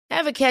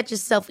Ever catch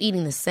yourself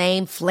eating the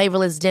same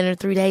flavorless dinner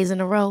 3 days in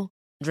a row?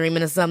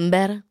 Dreaming of something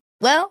better?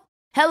 Well,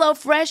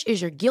 HelloFresh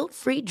is your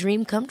guilt-free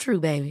dream come true,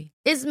 baby.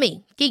 It's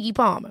me, Keke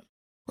Palmer.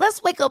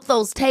 Let's wake up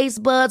those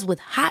taste buds with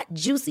hot,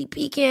 juicy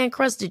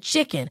pecan-crusted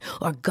chicken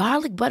or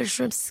garlic butter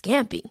shrimp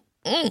scampi.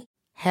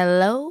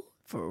 Hello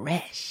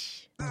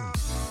Fresh.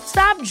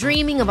 Stop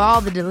dreaming of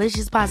all the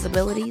delicious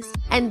possibilities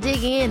and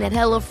dig in at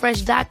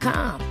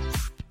HelloFresh.com.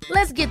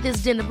 Let's get this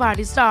dinner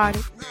party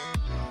started.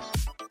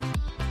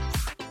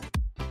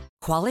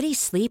 Quality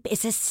sleep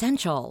is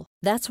essential.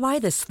 That's why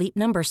the Sleep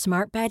Number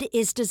Smart Bed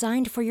is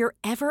designed for your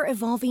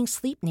ever-evolving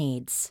sleep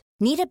needs.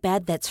 Need a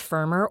bed that's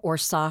firmer or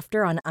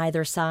softer on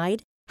either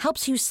side?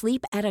 Helps you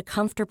sleep at a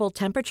comfortable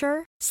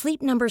temperature?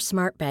 Sleep Number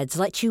Smart Beds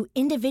let you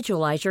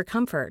individualize your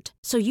comfort,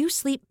 so you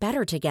sleep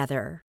better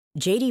together.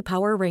 J.D.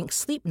 Power ranks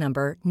Sleep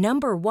Number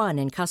number 1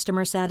 in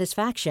customer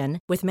satisfaction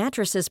with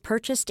mattresses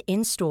purchased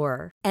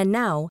in-store. And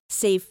now,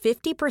 save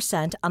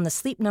 50% on the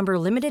Sleep Number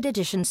Limited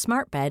Edition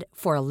Smart Bed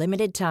for a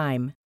limited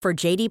time. For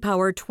J.D.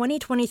 Power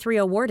 2023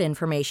 award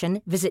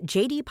information, visit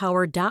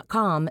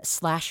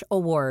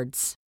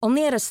jdpower.com/awards.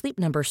 Only at a Sleep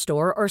Number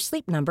store or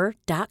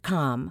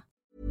sleepnumber.com.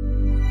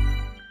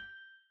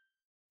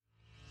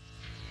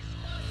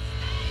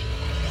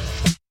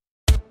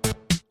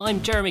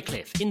 I'm Jeremy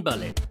Cliff in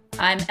Berlin.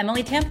 I'm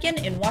Emily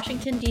Tampkin in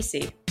Washington,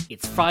 D.C.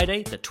 It's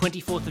Friday, the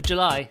 24th of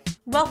July.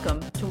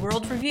 Welcome to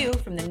World Review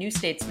from the New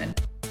Statesman.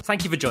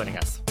 Thank you for joining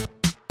us.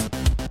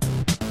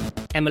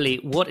 Emily,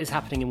 what is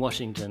happening in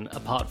Washington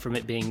apart from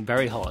it being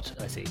very hot,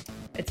 I see?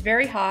 It's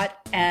very hot,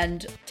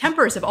 and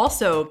tempers have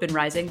also been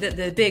rising.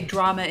 The big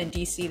drama in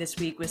D.C. this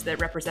week was that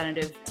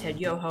Representative Ted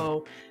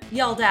Yoho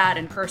yelled at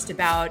and cursed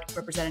about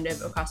Representative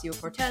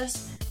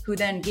Ocasio-Cortez, who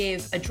then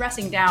gave a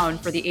dressing down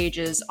for the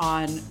ages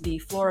on the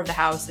floor of the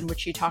House, in which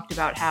she talked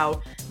about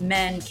how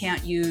men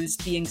can't use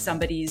being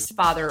somebody's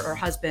father or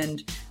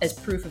husband as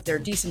proof of their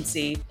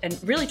decency, and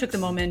really took the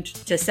moment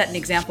to set an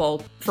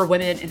example for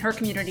women in her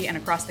community and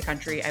across the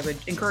country. I would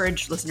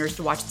encourage listeners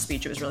to watch the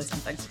speech. It was really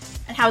something.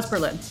 And how's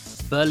Berlin?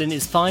 Berlin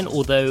is fine,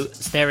 although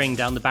staring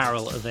down the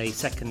barrel of a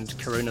second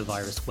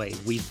coronavirus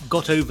wave. We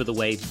got over the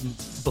wave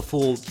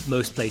before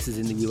most places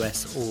in the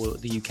US or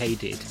the UK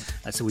did.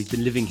 So we've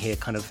been living here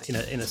kind of in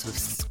a sort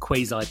of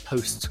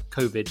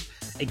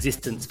quasi-post-COVID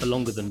existence for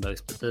longer than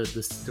most. But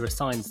there are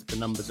signs that the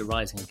numbers are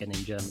rising again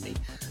in Germany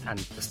and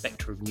the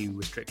spectre of new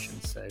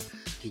restrictions. So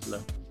people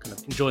are kind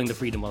of enjoying the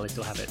freedom while they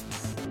still have it.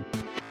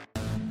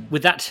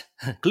 With that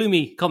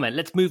gloomy comment,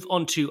 let's move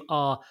on to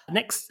our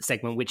next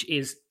segment, which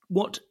is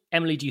what,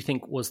 Emily, do you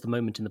think was the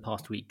moment in the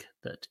past week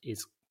that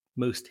is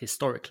most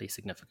historically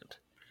significant?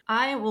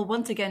 I will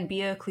once again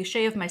be a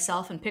cliche of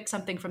myself and pick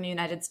something from the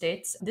United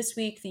States. This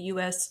week, the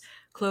U.S.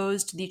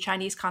 closed the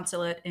Chinese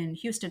consulate in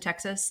Houston,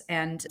 Texas,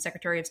 and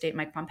Secretary of State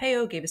Mike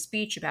Pompeo gave a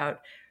speech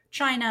about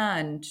China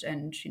and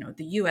the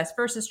U.S.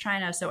 versus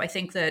China. So I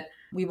think that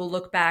we will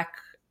look back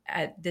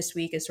at this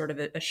week as sort of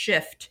a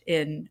shift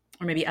in,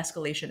 or maybe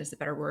escalation is the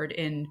better word,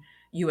 in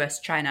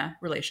U.S.-China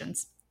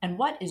relations. And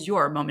what is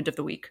your moment of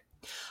the week?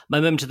 My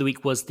moment of the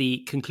week was the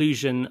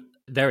conclusion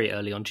very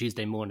early on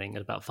Tuesday morning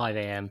at about 5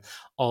 a.m.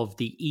 of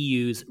the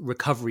EU's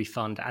recovery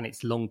fund and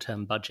its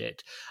long-term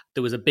budget.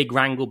 There was a big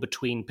wrangle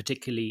between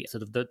particularly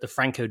sort of the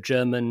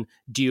Franco-German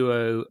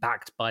duo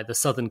backed by the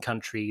southern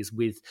countries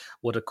with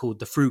what are called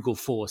the Frugal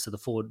Four, so the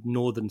four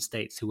northern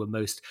states who were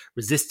most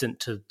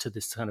resistant to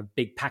this kind of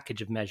big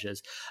package of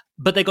measures.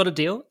 But they got a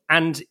deal,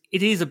 and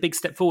it is a big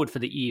step forward for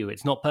the EU.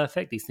 It's not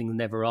perfect, these things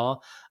never are,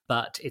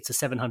 but it's a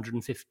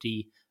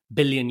 750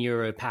 billion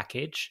euro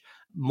package,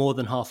 more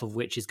than half of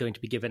which is going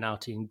to be given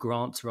out in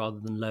grants rather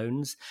than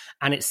loans.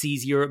 And it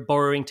sees Europe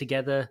borrowing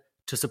together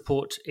to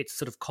support its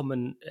sort of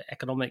common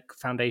economic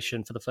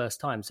foundation for the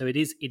first time. So it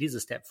is a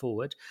step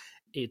forward.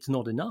 It's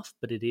not enough,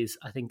 but it is,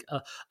 I think,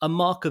 a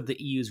mark of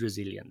the EU's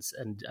resilience.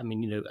 And I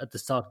mean, at the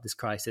start of this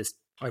crisis,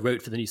 I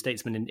wrote for the New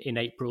Statesman in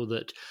April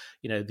that,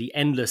 the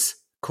endless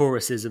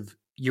choruses of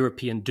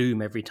European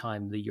doom every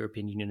time the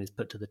European Union is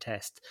put to the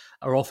test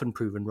are often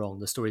proven wrong.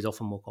 The story is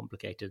often more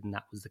complicated, and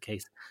that was the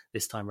case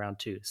this time round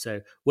too.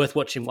 So worth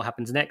watching what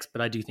happens next,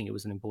 but I do think it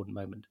was an important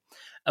moment.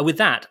 With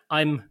that,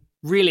 I'm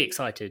really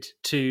excited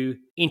to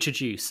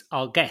introduce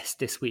our guest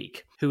this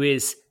week, who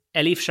is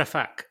Elif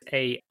Shafak,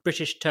 a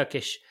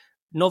British-Turkish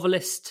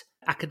novelist,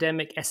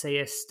 academic,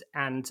 essayist,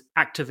 and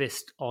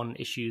activist on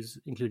issues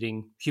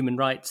including human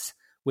rights,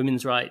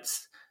 women's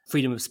rights,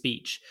 freedom of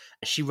speech.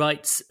 She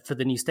writes for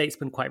the New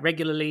Statesman quite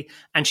regularly,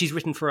 and she's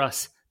written for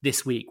us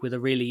this week with a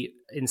really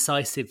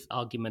incisive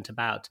argument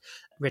about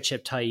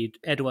Recep Tayyip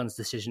Erdogan's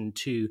decision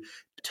to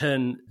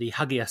turn the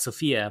Hagia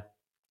Sophia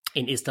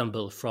in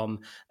Istanbul from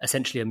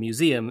essentially a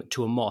museum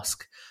to a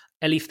mosque.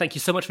 Elif, thank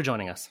you so much for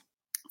joining us.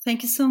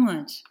 Thank you so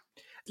much.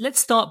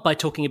 Let's start by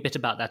talking a bit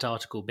about that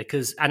article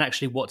and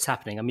actually what's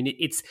happening. I mean,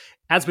 it's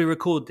as we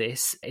record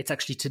this, it's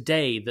actually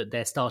today that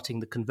they're starting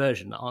the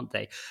conversion, aren't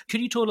they?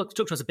 Could you talk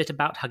to us a bit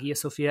about Hagia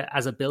Sophia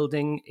as a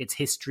building, its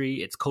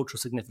history, its cultural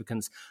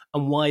significance,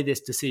 and why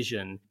this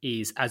decision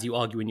is, as you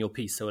argue in your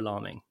piece, so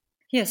alarming?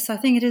 Yes, I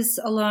think it is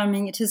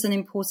alarming. It is an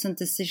important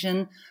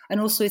decision. And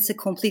also it's a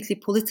completely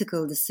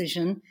political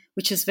decision,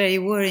 which is very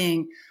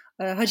worrying.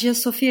 Hagia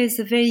Sophia is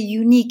a very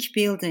unique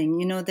building.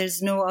 You know,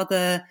 there's no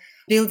other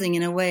building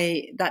in a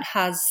way that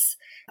has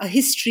a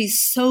history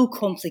so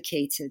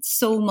complicated,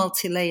 so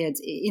multi-layered,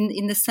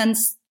 in the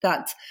sense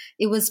that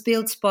it was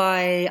built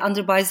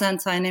under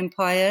Byzantine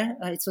Empire.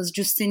 It was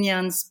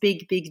Justinian's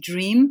big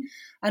dream.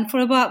 And for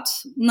about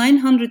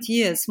 900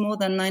 years, more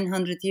than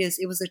 900 years,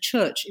 it was a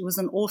church. It was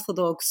an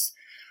Orthodox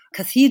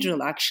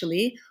cathedral,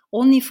 actually.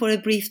 Only for a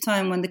brief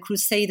time, when the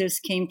Crusaders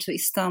came to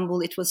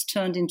Istanbul, it was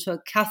turned into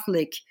a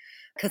Catholic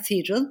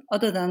cathedral.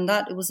 Other than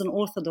that, it was an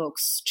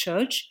Orthodox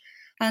church.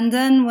 And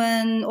then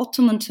when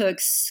Ottoman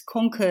Turks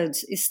conquered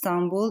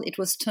Istanbul, it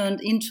was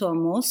turned into a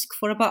mosque.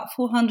 For about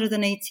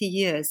 480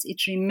 years,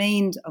 it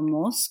remained a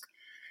mosque.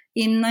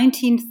 In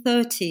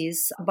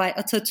 1930s, by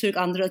Atatürk,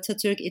 under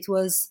Atatürk, it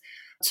was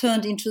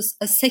turned into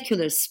a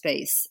secular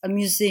space, a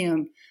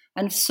museum.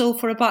 And so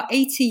for about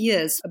 80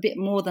 years, a bit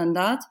more than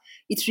that,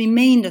 it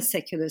remained a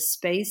secular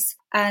space.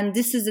 And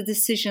this is a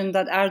decision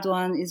that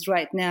Erdogan is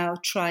right now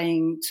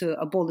trying to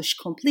abolish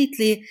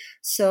completely.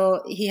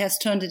 So he has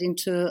turned it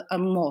into a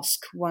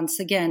mosque once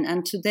again.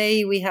 And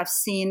today we have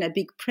seen a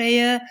big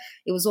prayer.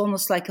 It was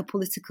almost like a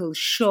political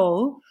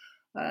show.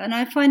 And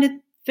I find it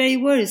very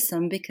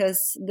worrisome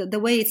because the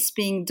way it's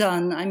being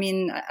done, I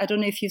mean, I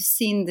don't know if you've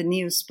seen the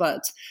news,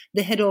 but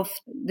the head of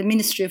the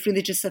Ministry of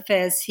Religious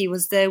Affairs, he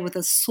was there with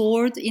a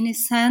sword in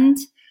his hand.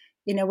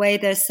 In a way,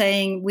 they're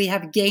saying, we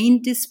have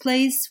gained this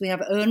place, we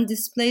have earned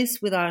this place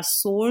with our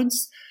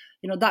swords.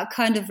 You know, that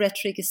kind of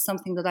rhetoric is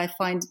something that I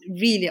find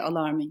really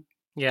alarming.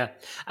 Yeah.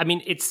 I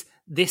mean, it's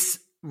this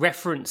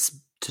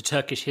reference to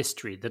Turkish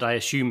history that I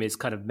assume is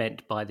kind of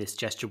meant by this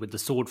gesture with the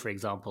sword, for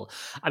example.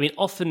 I mean,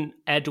 often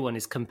Erdogan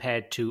is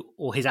compared to,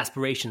 or his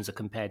aspirations are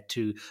compared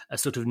to, a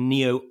sort of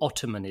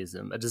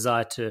neo-Ottomanism, a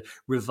desire to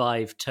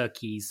revive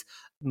Turkey's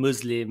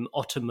Muslim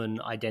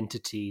Ottoman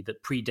identity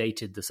that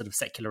predated the sort of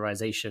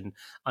secularization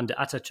under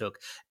Atatürk.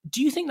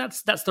 Do you think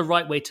that's the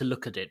right way to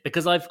look at it?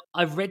 Because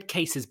I've read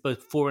cases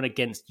both for and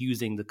against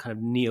using the kind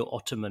of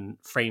neo-Ottoman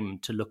frame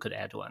to look at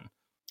Erdogan.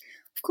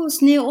 Of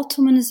course,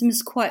 neo-Ottomanism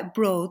is quite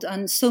broad,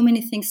 and so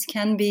many things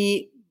can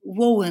be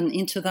woven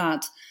into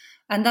that.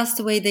 And that's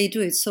the way they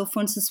do it. So, for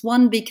instance,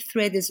 one big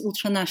thread is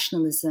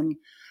ultranationalism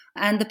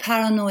and the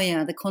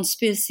paranoia, the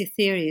conspiracy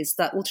theories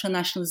that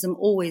ultranationalism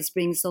always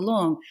brings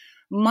along.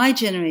 My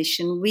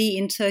generation, we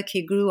in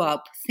Turkey grew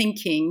up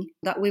thinking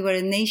that we were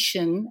a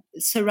nation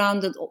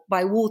surrounded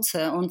by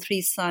water on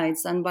 3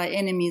 sides and by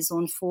enemies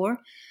on 4,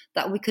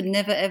 that we could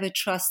never ever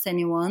trust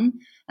anyone,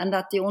 and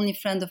that the only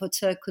friend of a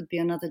Turk could be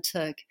another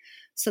Turk.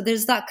 So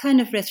there's that kind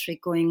of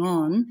rhetoric going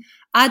on.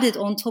 Added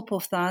on top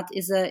of that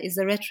is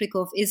a rhetoric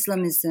of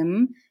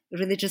Islamism,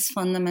 religious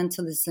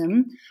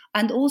fundamentalism,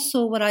 and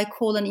also what I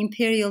call an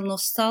imperial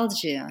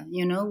nostalgia,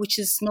 you know, which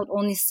is not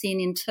only seen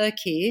in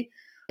Turkey,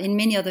 in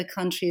many other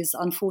countries,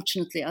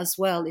 unfortunately, as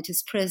well, it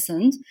is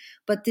present.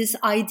 But this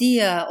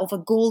idea of a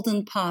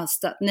golden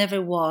past that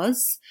never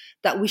was,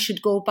 that we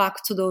should go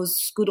back to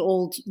those good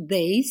old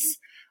days,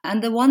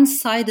 and the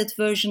one-sided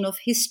version of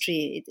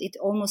history, it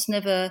almost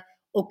never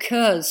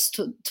occurs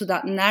to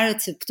that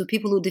narrative, to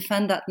people who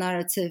defend that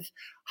narrative.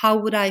 How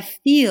would I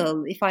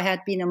feel if I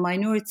had been a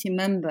minority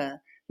member?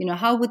 You know,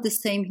 how would the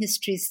same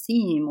history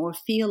seem or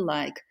feel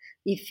like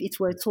if it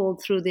were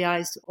told through the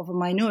eyes of a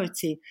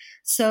minority?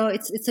 So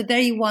it's a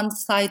very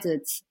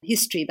one-sided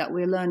history that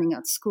we're learning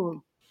at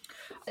school.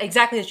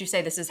 Exactly as you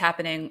say, this is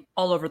happening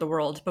all over the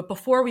world. But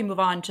before we move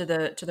on to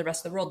the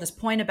rest of the world, this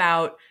point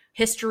about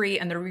history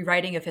and the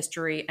rewriting of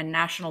history and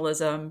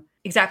nationalism,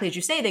 exactly as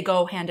you say, they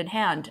go hand in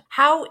hand.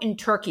 How in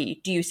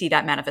Turkey do you see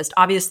that manifest?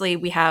 Obviously,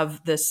 we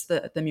have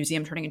the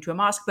museum turning into a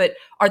mosque, but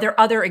are there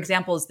other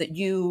examples that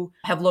you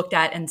have looked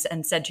at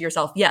and said to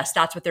yourself, yes,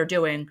 that's what they're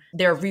doing.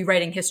 They're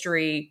rewriting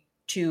history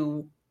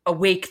to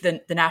awake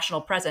the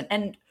national present.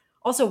 And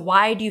also,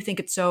 why do you think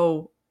it's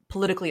so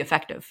politically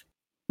effective?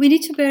 We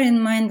need to bear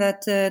in mind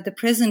that the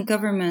present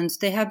government,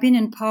 they have been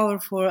in power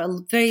for a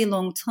very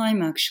long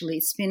time, actually.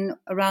 It's been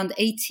around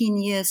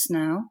 18 years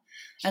now.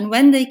 And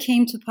when they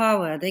came to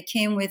power, they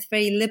came with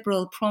very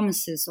liberal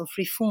promises of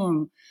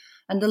reform.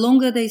 And the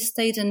longer they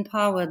stayed in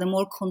power, the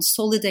more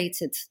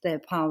consolidated their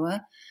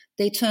power.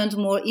 They turned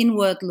more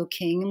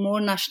inward-looking, more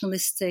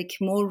nationalistic,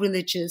 more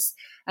religious,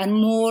 and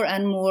more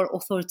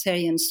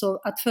authoritarian. So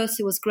at first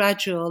it was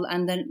gradual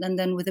and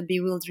then with a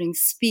bewildering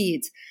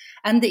speed.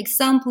 And the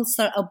examples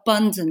are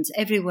abundant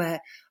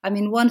everywhere. I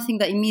mean, one thing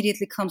that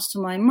immediately comes to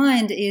my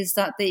mind is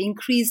that they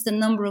increased the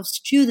number of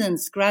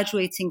students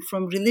graduating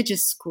from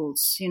religious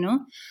schools, you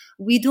know.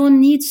 We don't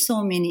need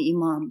so many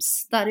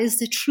imams. That is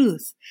the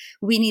truth.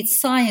 We need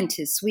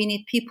scientists. We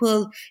need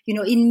people, you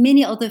know, in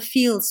many other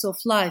fields of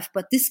life.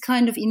 But this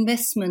kind of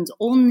investment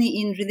only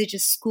in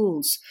religious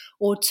schools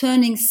or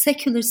turning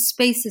secular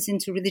spaces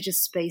into religious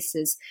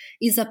spaces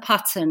is a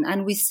pattern.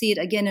 And we see it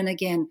again and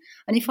again.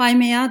 And if I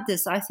may add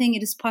this, I think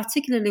it is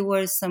particularly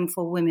worrisome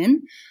for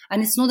women.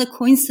 And it's not a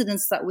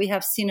coincidence that we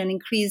have seen an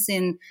increase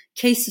in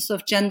cases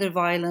of gender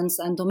violence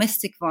and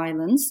domestic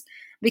violence.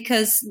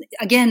 Because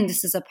again,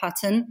 this is a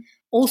pattern.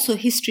 Also,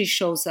 history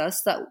shows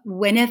us that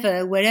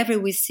wherever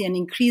we see an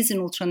increase in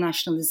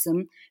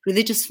ultranationalism,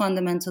 religious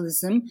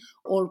fundamentalism,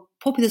 or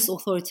populist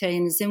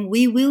authoritarianism,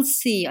 we will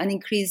see an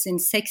increase in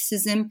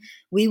sexism,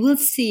 we will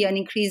see an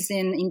increase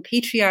in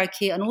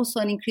patriarchy, and also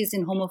an increase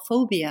in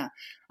homophobia.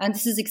 And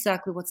this is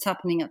exactly what's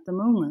happening at the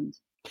moment.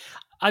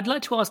 I'd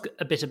like to ask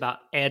a bit about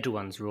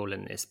Erdogan's role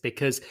in this,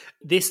 because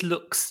this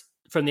looks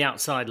from the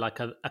outside like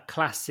a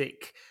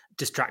classic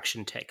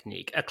distraction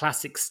technique, a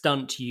classic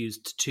stunt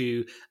used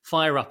to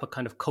fire up a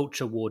kind of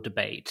culture war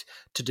debate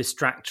to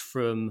distract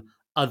from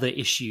other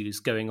issues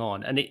going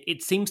on. And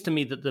it seems to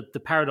me that the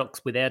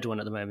paradox with Erdogan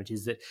at the moment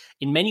is that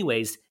in many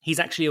ways,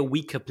 he's actually a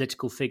weaker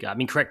political figure. I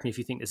mean, correct me if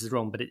you think this is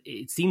wrong, but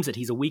it seems that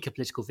he's a weaker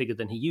political figure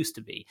than he used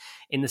to be,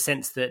 in the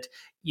sense that,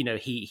 you know,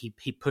 he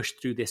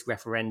pushed through this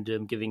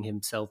referendum, giving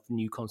himself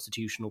new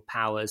constitutional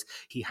powers.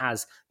 He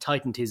has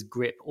tightened his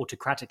grip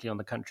autocratically on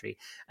the country.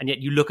 And yet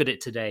you look at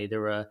it today,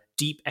 there are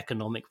deep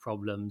economic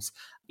problems.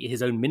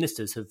 His own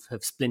ministers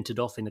have splintered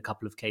off in a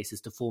couple of cases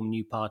to form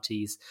new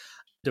parties.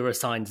 There are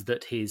signs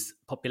that his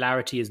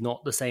popularity is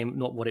not the same,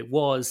 not what it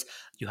was.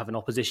 You have an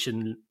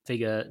opposition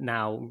figure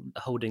now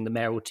holding the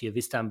mayoralty of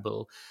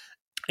Istanbul.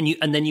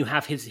 And then you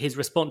have his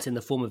response in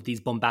the form of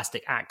these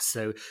bombastic acts,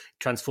 so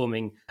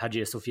transforming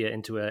Hagia Sophia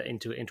into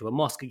a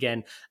mosque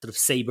again, sort of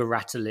saber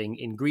rattling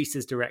in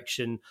Greece's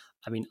direction.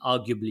 I mean,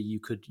 arguably you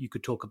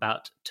could talk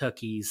about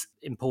Turkey's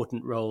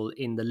important role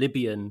in the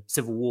Libyan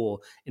civil war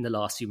in the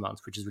last few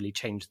months, which has really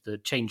changed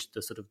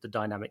the sort of the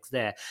dynamics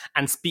there,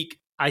 and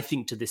speak, I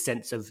think, to this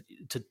sense of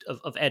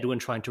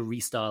Erdogan trying to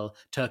restyle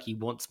Turkey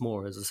once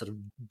more as a sort of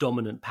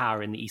dominant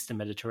power in the Eastern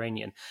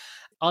Mediterranean.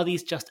 Are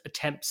these just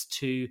attempts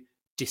to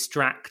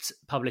distract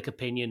public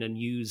opinion and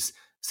use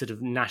sort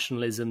of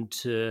nationalism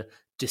to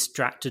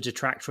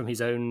detract from his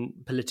own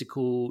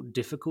political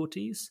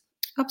difficulties?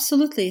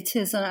 Absolutely, it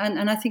is.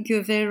 And I think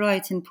you're very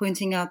right in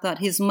pointing out that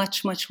he's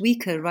much, much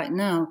weaker right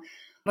now.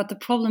 But the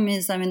problem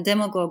is, I mean,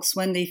 demagogues,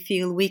 when they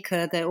feel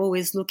weaker, they're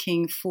always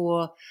looking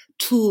for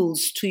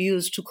tools to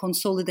use to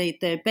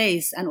consolidate their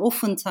base. And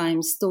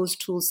oftentimes those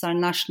tools are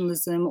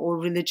nationalism or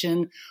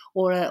religion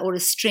or a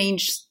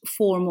strange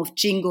form of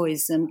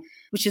jingoism,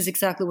 which is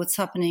exactly what's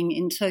happening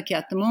in Turkey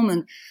at the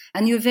moment.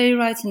 And you're very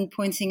right in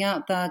pointing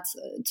out that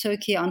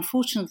Turkey,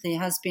 unfortunately,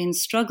 has been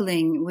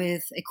struggling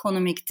with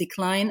economic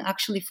decline,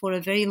 actually for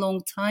a very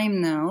long time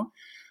now.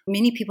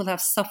 Many people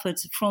have suffered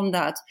from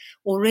that.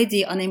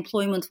 Already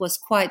unemployment was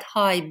quite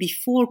high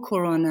before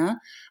Corona,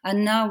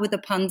 and now with the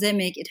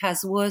pandemic, it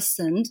has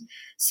worsened.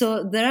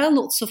 So there are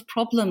lots of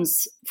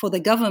problems for the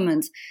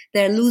government.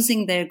 They're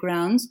losing their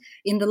ground.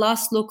 In the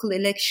last local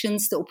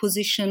elections, the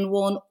opposition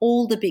won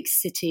all the big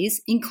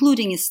cities,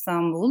 including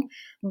Istanbul.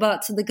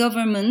 But the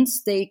government,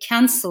 they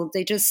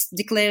just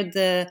declared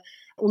the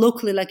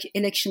local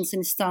elections in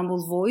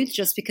Istanbul void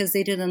just because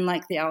they didn't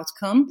like the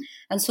outcome.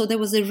 And so there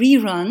was a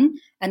rerun.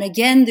 And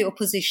again, the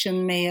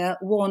opposition mayor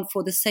won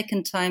for the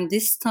second time,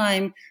 this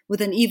time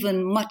with an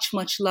even much,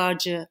 much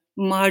larger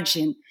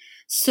margin.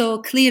 So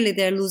clearly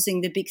they're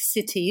losing the big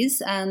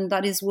cities, and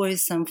that is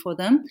worrisome for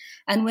them.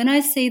 And when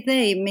I say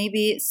they,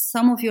 maybe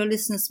some of your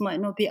listeners might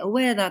not be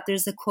aware that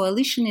there's a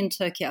coalition in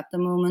Turkey at the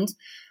moment.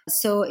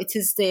 So it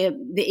is the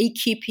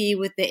AKP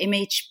with the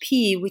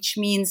MHP, which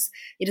means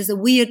it is a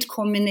weird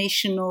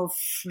combination of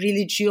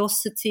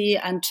religiosity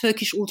and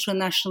Turkish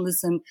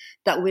ultranationalism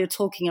that we're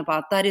talking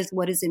about. That is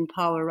what is in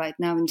power right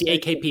now in Turkey.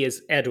 The AKP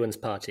is Erdogan's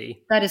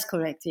party. That is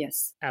correct,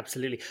 yes.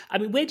 Absolutely. I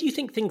mean, where do you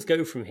think things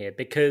go from here?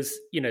 Because,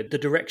 you know, the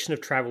direction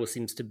of travel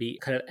seems to be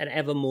kind of an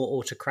ever more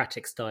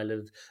autocratic style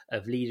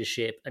of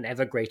leadership, an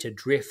ever greater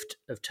drift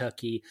of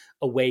Turkey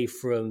away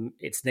from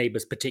its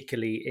neighbours,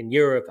 particularly in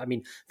Europe. I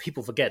mean,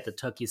 people forget that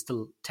Turkey is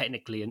still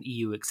technically an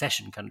EU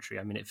accession country.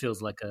 I mean, it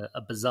feels like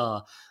a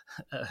bizarre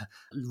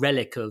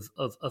relic of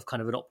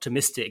kind of an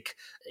optimistic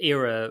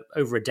era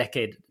over a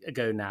decade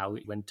ago now,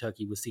 when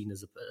Turkey was seen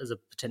as a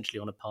potentially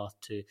on a path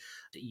to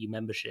EU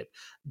membership.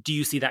 Do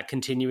you see that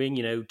continuing?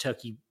 You know,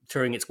 Turkey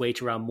throwing its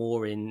weight around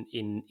more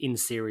in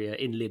Syria,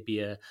 in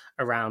Libya,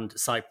 around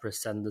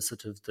Cyprus and the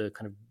sort of the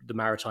kind of the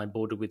maritime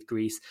border with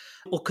Greece?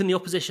 Or can the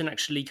opposition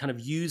actually kind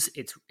of use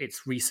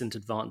its recent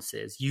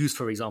advances, use,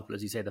 for example,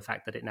 as you say, the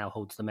fact that it now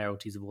holds the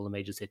mayoralties of all the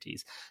major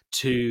cities,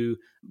 to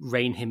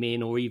rein him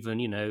in? Or even,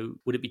 you know,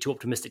 would it be too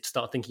optimistic to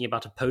start thinking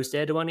about a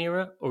post-Erdogan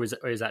era? Or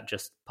is that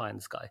just pie in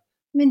the sky?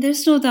 I mean,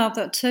 there's no doubt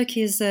that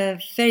Turkey is a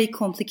very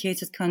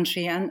complicated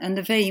country and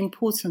a very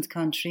important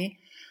country.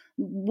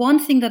 One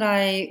thing that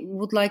I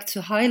would like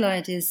to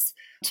highlight is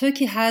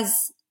Turkey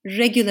has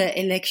regular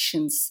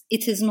elections.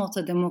 It is not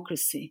a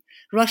democracy.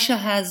 Russia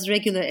has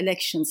regular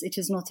elections. It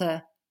is not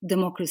a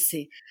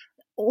democracy.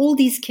 All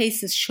these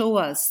cases show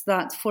us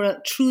that for a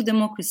true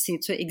democracy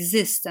to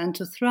exist and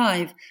to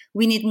thrive,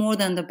 we need more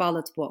than the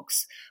ballot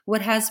box.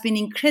 What has been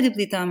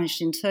incredibly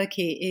damaged in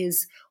Turkey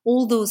is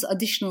all those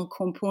additional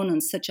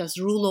components such as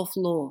rule of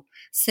law,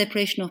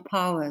 separation of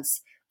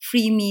powers,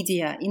 free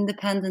media,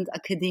 independent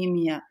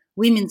academia,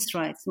 women's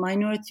rights,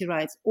 minority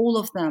rights. All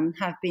of them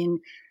have been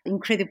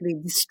incredibly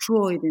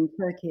destroyed in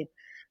Turkey.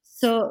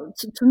 So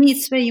to me,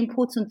 it's very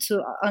important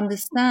to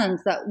understand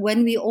that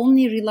when we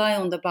only rely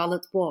on the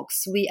ballot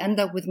box, we end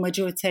up with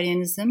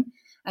majoritarianism.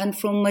 And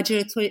from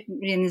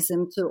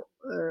majoritarianism to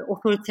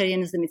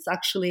authoritarianism, it's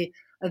actually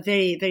a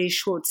very, very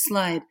short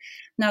slide.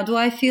 Now, do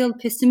I feel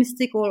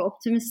pessimistic or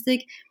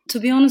optimistic? To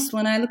be honest,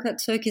 when I look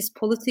at Turkey's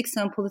politics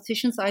and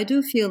politicians, I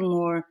do feel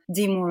more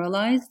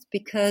demoralized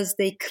because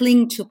they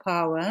cling to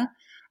power,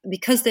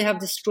 because they have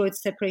destroyed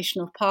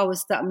separation of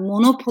powers. That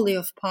monopoly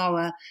of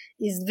power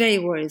is very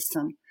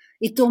worrisome.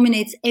 It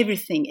dominates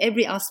everything,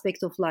 every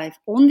aspect of life.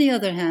 On the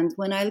other hand,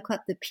 when I look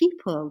at the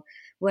people,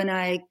 when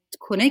I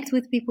connect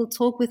with people,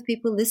 talk with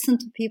people, listen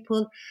to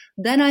people,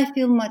 then I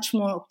feel much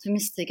more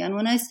optimistic. And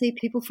when I say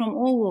people from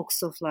all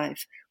walks of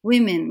life,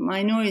 women,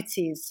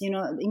 minorities,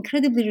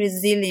 incredibly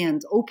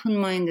resilient,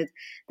 open-minded,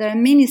 there are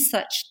many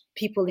such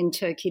people in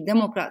Turkey,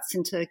 Democrats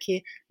in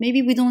Turkey.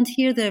 Maybe we don't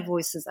hear their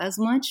voices as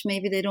much.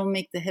 Maybe they don't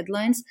make the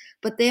headlines,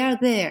 but they are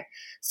there.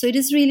 So it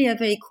is really a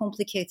very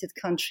complicated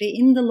country.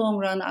 In the long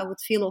run, I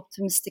would feel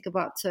optimistic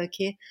about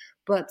Turkey,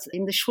 but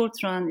in the short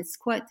run, it's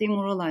quite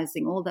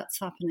demoralizing, all that's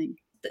happening.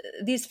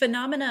 These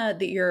phenomena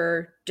that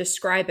you're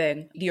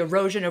describing, the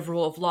erosion of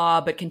rule of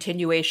law, but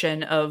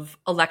continuation of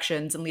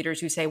elections and leaders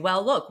who say,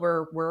 well, look,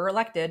 we're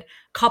elected,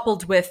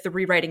 coupled with the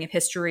rewriting of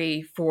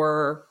history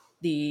for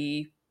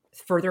the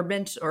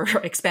furtherment or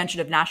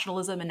expansion of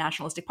nationalism and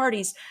nationalistic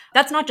parties,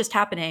 that's not just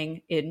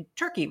happening in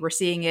Turkey. We're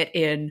seeing it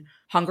in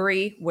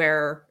Hungary,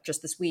 where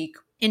just this week,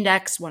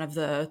 Index, one of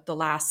the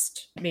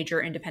last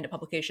major independent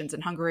publications in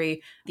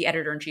Hungary, the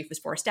editor-in-chief was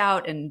forced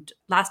out. And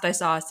last I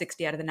saw,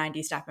 60 out of the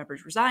 90 staff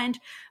members resigned.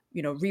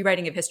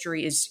 Rewriting of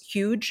history is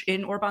huge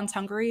in Orban's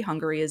Hungary.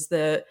 Hungary has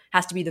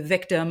to be the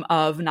victim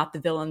of, not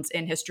the villains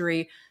in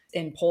history.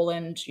 In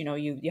Poland,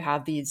 you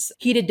have these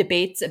heated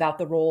debates about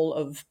the role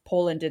of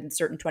Poland in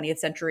certain 20th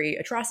century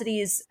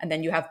atrocities. And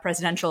then you have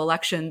presidential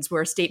elections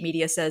where state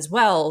media says,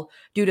 well,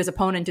 Duda's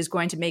opponent is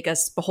going to make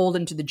us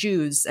beholden to the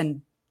Jews,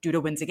 and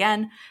Duda wins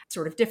again.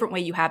 Sort of different way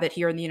you have it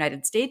here in the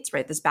United States,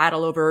 right? This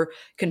battle over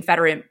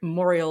Confederate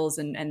memorials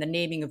and the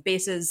naming of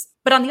bases.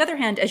 But on the other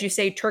hand, as you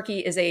say, Turkey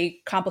is a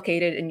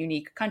complicated and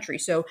unique country.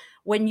 So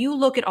when you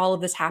look at all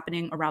of this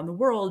happening around the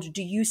world,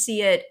 do you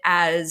see it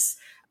as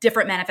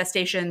different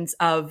manifestations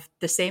of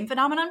the same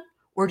phenomenon?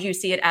 Or do you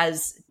see it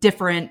as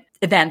different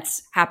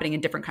events happening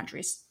in different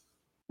countries?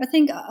 I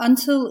think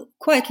until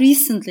quite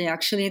recently,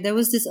 actually, there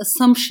was this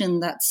assumption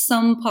that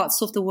some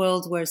parts of the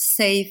world were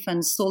safe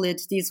and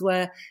solid. These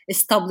were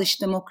established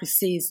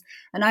democracies.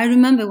 And I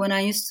remember when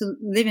I used to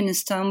live in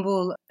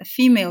Istanbul, a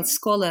female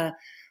scholar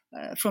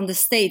from the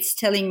States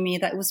telling me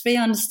that it was very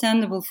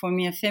understandable for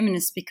me, a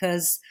feminist,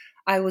 because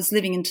I was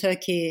living in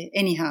Turkey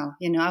anyhow,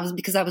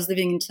 because I was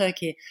living in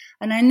Turkey.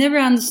 And I never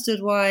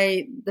understood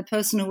why the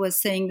person who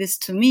was saying this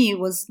to me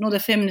was not a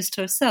feminist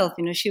herself.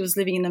 She was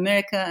living in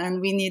America, and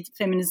we need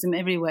feminism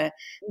everywhere.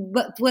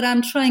 But what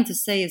I'm trying to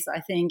say is,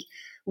 I think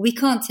we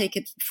can't take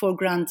it for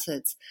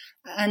granted.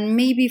 And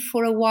maybe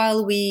for a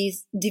while we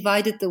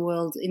divided the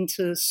world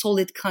into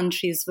solid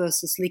countries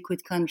versus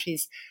liquid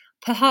countries.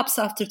 Perhaps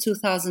after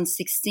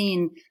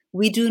 2016,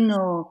 we do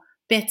know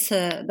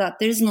better that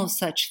there is no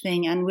such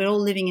thing, and we're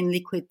all living in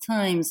liquid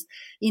times.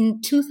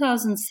 In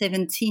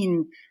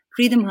 2017,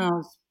 Freedom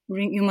House,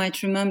 you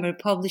might remember,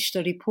 published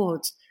a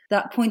report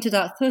that pointed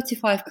out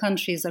 35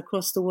 countries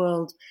across the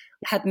world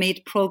had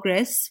made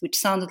progress, which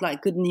sounded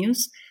like good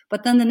news.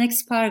 But then the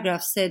next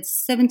paragraph said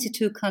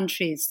 72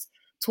 countries,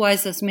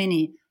 twice as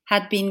many,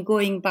 had been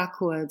going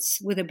backwards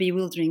with a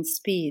bewildering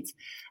speed.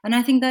 And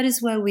I think that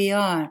is where we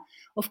are.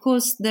 Of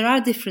course, there are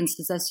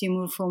differences as you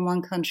move from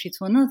one country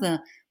to another,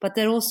 but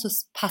there are also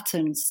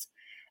patterns.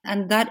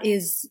 And that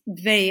is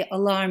very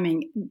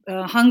alarming.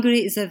 Hungary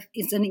is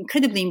an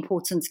incredibly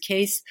important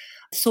case.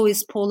 So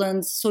is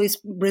Poland, so is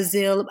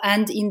Brazil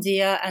and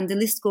India, and the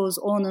list goes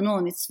on and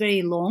on. It's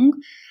very long.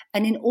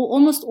 And in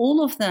almost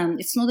all of them,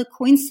 it's not a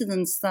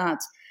coincidence that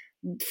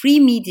free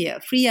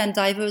media, free and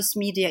diverse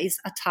media is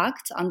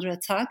under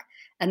attack.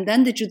 And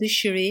then the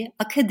judiciary,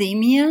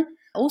 academia,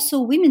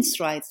 also women's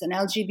rights and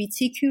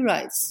LGBTQ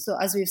rights. So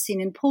as we've seen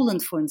in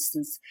Poland, for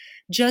instance,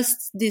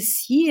 just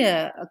this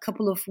year, a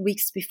couple of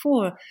weeks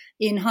before,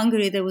 in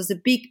Hungary, there was a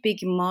big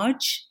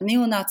march,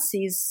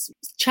 neo-Nazis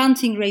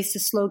chanting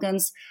racist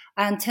slogans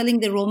and telling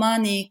the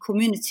Romani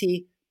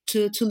community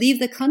to leave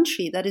the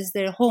country. That is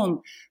their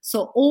home.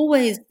 So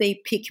always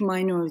they pick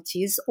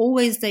minorities,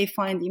 always they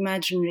find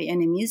imaginary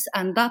enemies.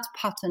 And that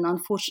pattern,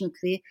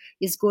 unfortunately,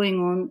 is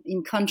going on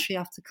in country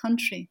after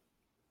country.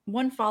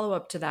 One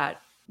follow-up to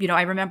that.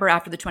 I remember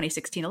after the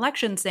 2016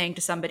 election saying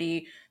to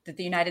somebody that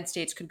the United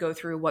States could go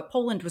through what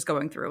Poland was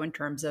going through in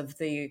terms of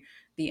the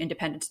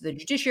independence of the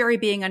judiciary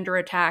being under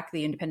attack,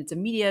 the independence of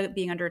media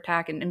being under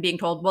attack, and being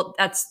told, well,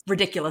 that's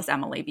ridiculous,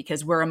 Emily,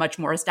 because we're a much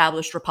more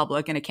established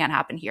republic and it can't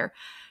happen here.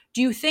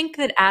 Do you think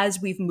that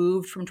as we've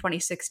moved from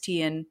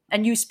 2016,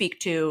 and you speak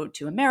to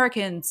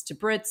Americans, to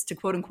Brits, to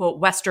quote unquote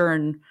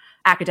Western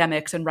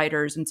academics and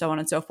writers and so on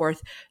and so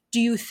forth, do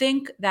you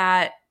think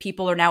that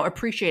people are now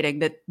appreciating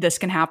that this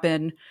can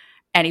happen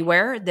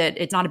anywhere, that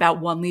it's not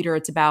about one leader,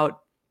 it's about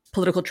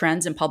political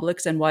trends in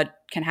publics and what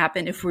can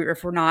happen if we're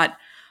not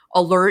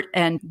alert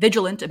and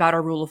vigilant about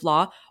our rule of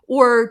law?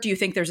 Or do you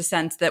think there's a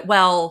sense that,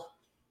 well,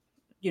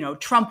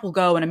 Trump will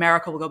go and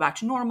America will go back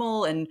to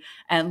normal, and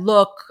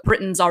look,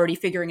 Britain's already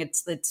figuring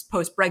its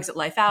post-Brexit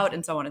life out,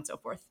 and so on and so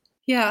forth?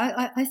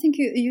 Yeah, I think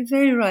you're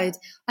very right.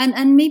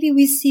 And maybe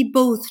we see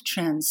both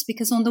trends,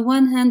 because on the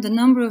one hand, the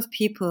number of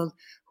people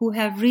who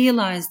have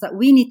realized that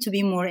we need to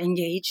be more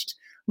engaged,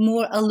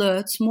 more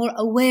alert, more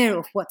aware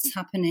of what's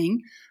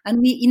happening.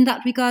 And in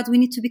that regard, we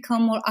need to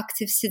become more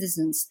active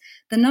citizens.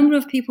 The number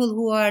of people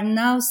who are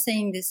now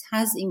saying this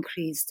has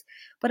increased.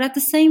 But at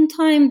the same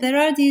time, there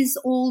are these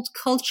old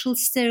cultural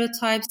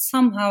stereotypes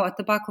somehow at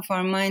the back of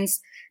our minds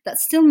that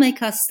still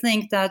make us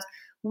think that,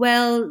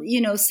 well,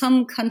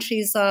 some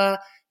countries are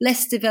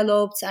less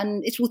developed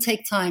and it will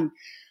take time.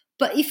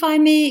 But if I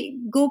may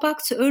go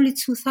back to early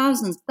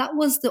 2000s, that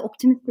was the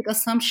optimistic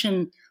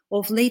assumption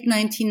of late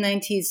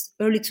 1990s,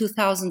 early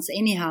 2000s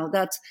anyhow,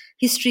 that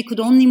history could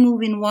only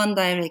move in one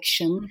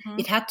direction. Mm-hmm.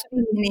 It had to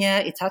be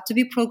linear, it had to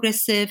be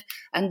progressive,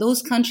 and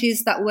those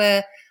countries that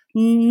were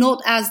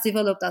not as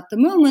developed at the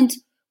moment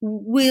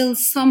will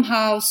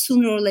somehow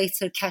sooner or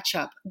later catch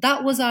up.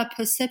 That was our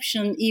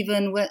perception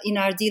even in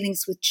our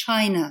dealings with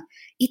China.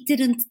 It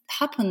didn't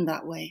happen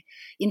that way.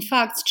 In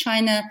fact,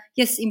 China,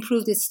 yes,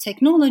 improved its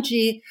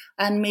technology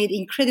and made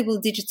incredible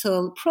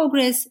digital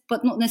progress,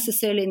 but not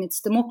necessarily in its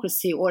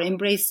democracy or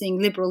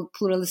embracing liberal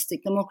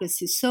pluralistic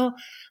democracy. So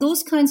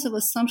those kinds of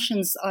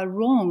assumptions are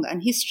wrong,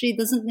 and history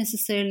doesn't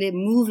necessarily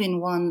move in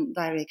one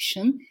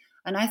direction.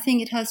 And I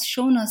think it has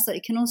shown us that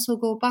it can also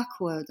go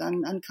backward,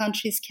 and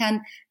countries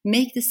can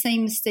make the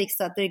same mistakes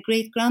that their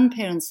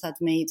great-grandparents had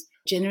made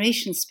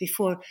generations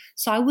before.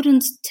 So I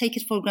wouldn't take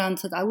it for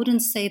granted. I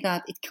wouldn't say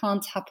that it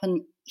can't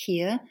happen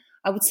here.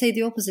 I would say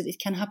the opposite. It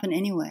can happen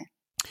anywhere.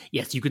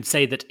 Yes, you could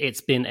say that it's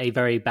been a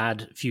very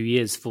bad few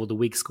years for the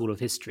Whig School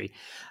of History.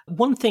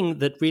 One thing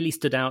that really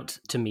stood out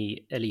to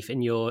me, Elif,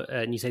 in your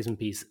New Statesman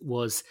piece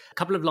was a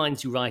couple of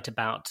lines you write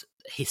about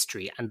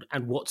history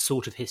and what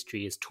sort of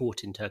history is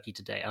taught in Turkey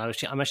today. And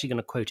I'm actually going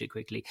to quote it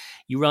quickly.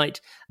 You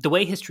write, "The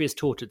way history is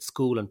taught at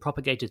school and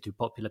propagated through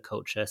popular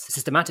culture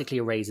systematically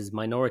erases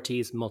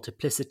minorities,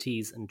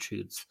 multiplicities, and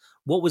truths.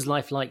 What was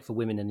life like for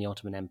women in the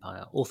Ottoman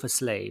Empire, or for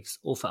slaves,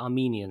 or for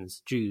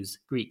Armenians, Jews,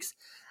 Greeks,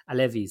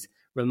 Alevis,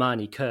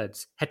 Romani,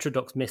 Kurds,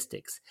 heterodox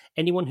mystics,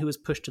 anyone who was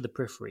pushed to the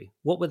periphery?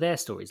 What were their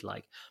stories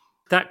like?"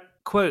 That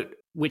quote,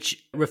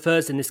 which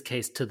refers in this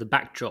case to the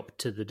backdrop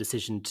to the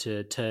decision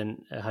to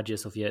turn Hagia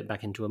Sophia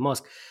back into a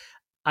mosque,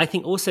 I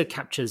think also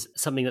captures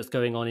something that's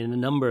going on in a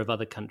number of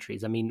other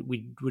countries. I mean,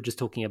 we were just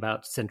talking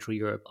about Central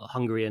Europe,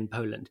 Hungary and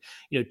Poland,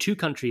 two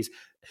countries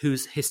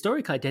whose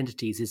historic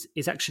identities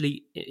is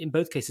actually, in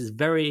both cases,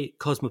 very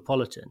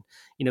cosmopolitan.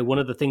 One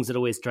of the things that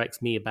always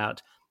strikes me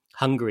about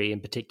Hungary in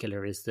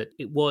particular is that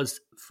it was,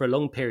 for a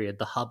long period,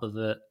 the hub of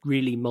a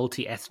really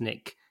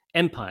multi-ethnic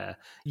empire.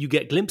 You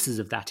get glimpses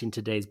of that in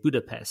today's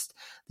Budapest.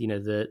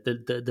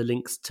 The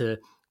links to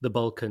the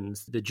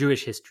Balkans, the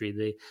Jewish history,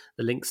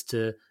 the links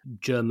to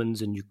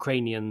Germans and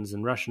Ukrainians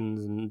and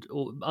Russians and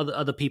all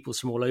other peoples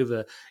from all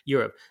over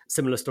Europe.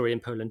 Similar story in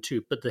Poland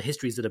too. But the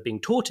histories that are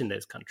being taught in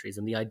those countries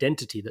and the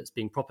identity that's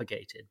being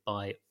propagated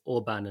by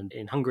Orban and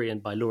in Hungary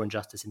and by Law and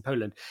Justice in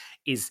Poland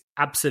is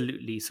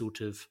absolutely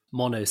sort of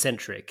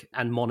monocentric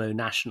and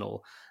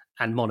mono-national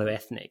and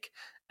mono-ethnic.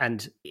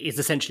 And is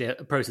essentially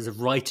a process of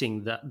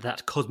writing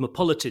that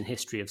cosmopolitan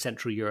history of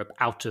Central Europe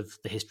out of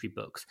the history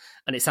books.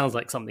 And it sounds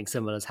like something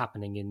similar is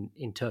happening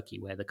in Turkey,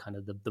 where the kind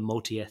of the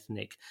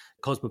multi-ethnic,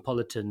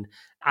 cosmopolitan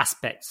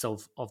aspects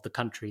of the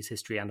country's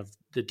history and of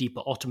the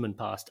deeper Ottoman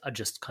past are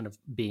just kind of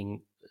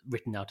being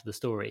written out of the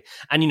story.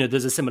 And,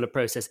 there's a similar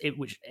process,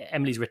 which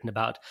Emily's written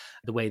about,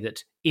 the way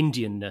that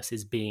Indianness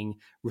is being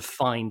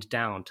refined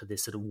down to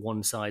this sort of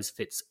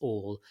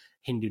one-size-fits-all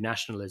Hindu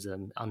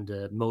nationalism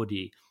under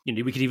Modi.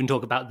 We could even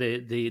talk about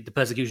the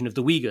persecution of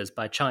the Uyghurs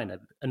by China,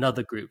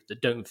 another group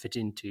that don't fit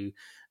into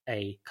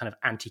a kind of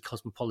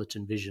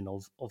anti-cosmopolitan vision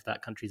of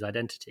that country's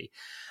identity.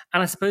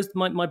 And I suppose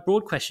my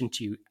broad question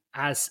to you,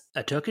 as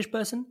a Turkish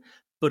person,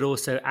 but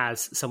also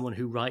as someone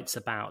who writes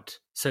about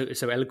so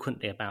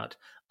eloquently about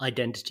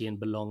identity and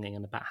belonging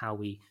and about how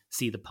we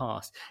see the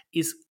past,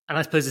 is, and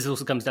I suppose this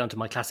also comes down to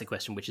my classic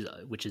question, which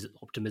is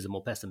optimism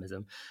or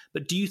pessimism.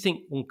 But do you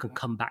think one can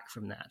come back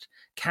from that?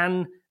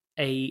 Can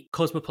a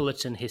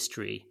cosmopolitan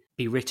history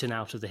be written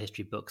out of the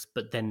history books,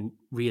 but then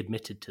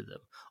readmitted to them?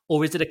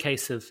 Or is it a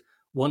case of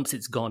once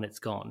it's gone, it's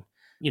gone?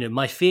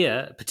 My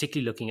fear,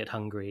 particularly looking at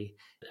Hungary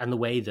and the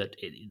way that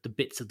the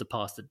bits of the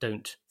past that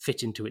don't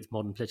fit into its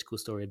modern political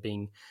story are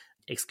being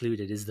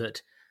excluded, is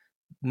that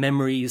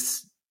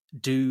memories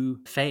do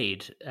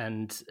fade,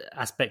 and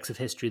aspects of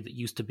history that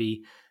used to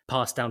be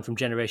passed down from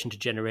generation to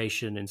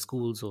generation in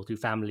schools or through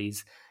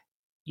families,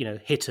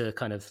 hit a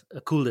kind of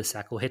a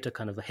cul-de-sac or hit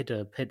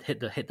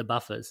the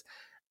buffers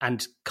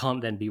and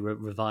can't then be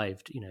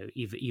revived,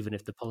 even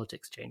if the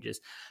politics changes.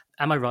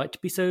 Am I right to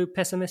be so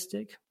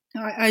pessimistic?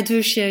 I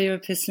do share your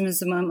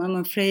pessimism, I'm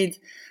afraid.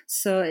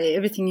 So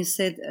everything you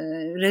said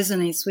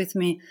resonates with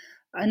me.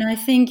 And I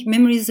think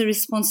memory is a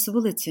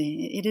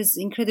responsibility. It is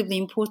incredibly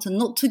important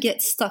not to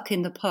get stuck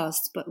in the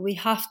past, but we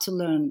have to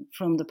learn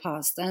from the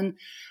past. And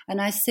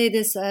I say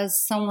this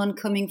as someone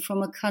coming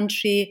from a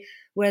country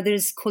where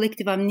there's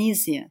collective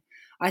amnesia.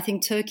 I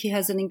think Turkey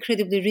has an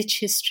incredibly rich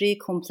history,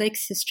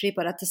 complex history,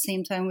 but at the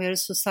same time, we're a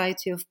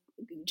society of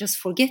just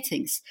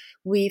forgettings.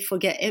 We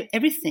forget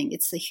everything.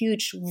 It's a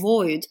huge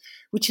void,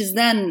 which is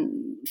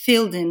then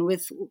filled in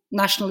with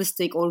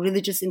nationalistic or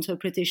religious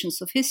interpretations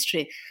of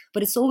history.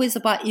 But it's always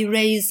about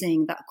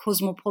erasing that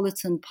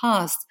cosmopolitan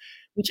past,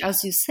 which,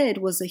 as you said,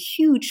 was a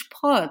huge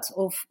part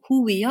of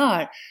who we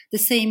are. The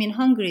same in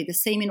Hungary, the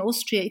same in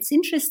Austria. It's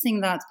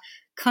interesting that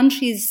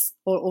countries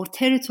or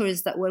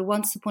territories that were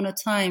once upon a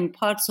time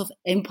parts of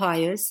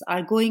empires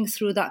are going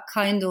through that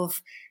kind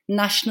of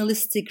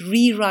nationalistic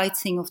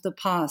rewriting of the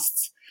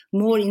past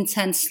more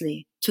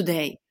intensely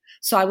today.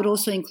 So I would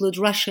also include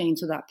Russia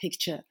into that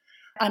picture.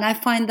 And I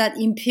find that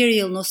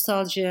imperial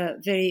nostalgia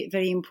very,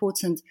 very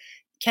important.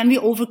 Can we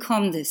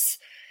overcome this?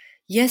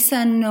 Yes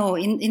and no,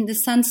 in the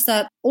sense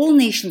that all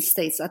nation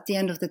states, at the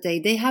end of the day,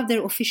 they have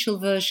their official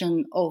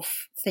version of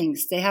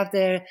things. They have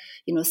their,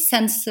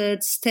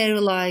 censored,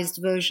 sterilized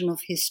version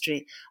of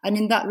history. And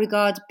in that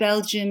regard,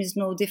 Belgium is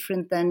no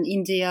different than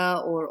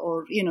India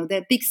or there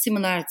are big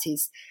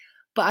similarities.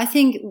 But I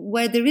think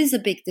where there is a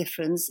big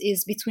difference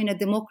is between a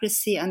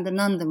democracy and a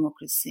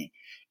non-democracy.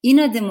 In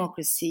a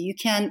democracy, you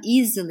can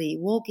easily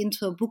walk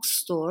into a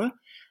bookstore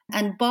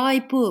and buy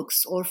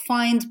books or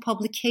find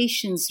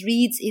publications,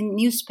 read in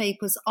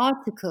newspapers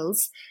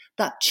articles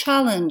that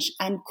challenge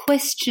and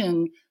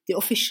question the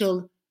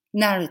official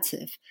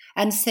narrative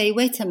and say,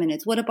 wait a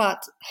minute, what about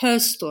her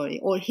story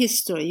or his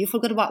story? You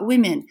forgot about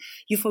women.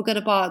 You forgot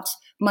about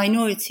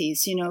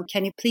minorities.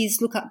 Can you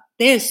please look at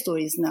their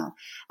stories now?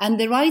 And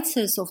the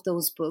writers of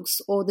those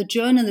books or the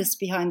journalists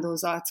behind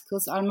those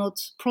articles are not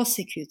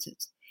prosecuted.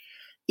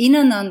 In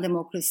a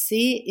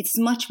non-democracy, it's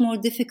much more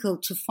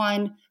difficult to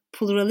find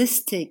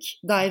pluralistic,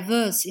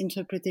 diverse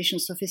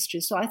interpretations of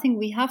history. So I think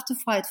we have to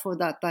fight for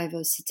that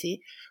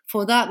diversity.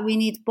 For that, we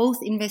need both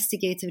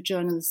investigative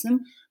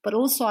journalism, but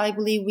also I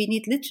believe we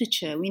need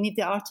literature. We need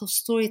the art of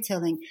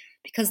storytelling,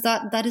 because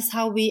that is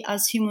how we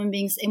as human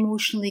beings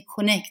emotionally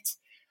connect.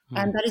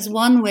 And that is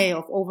one way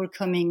of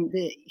overcoming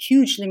the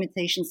huge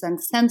limitations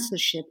and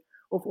censorship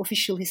of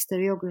official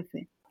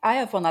historiography. I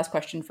have one last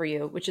question for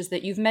you, which is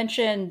that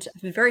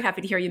I've been very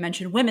happy to hear you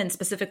mention women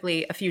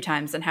specifically a few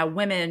times and how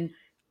women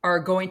are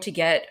going to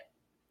get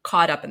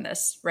caught up in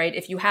this, right?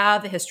 If you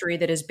have a history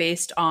that is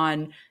based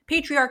on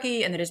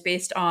patriarchy and that is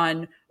based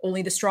on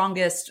only the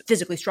strongest,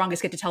 physically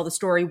strongest get to tell the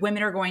story,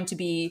 women are going to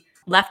be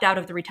left out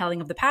of the retelling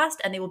of the past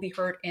and they will be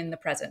hurt in the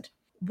present.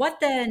 What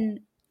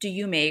then do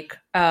you make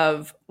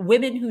of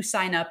women who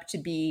sign up to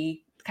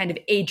be kind of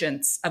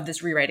agents of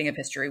this rewriting of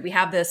history? We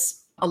have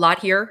this a lot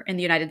here in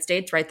the United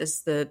States, right?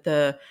 This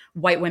the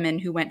white women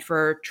who went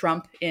for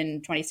Trump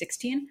in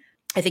 2016.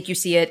 I think you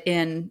see it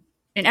in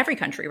every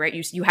country, right?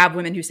 You have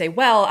women who say,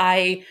 well,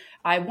 I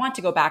want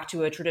to go back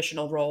to a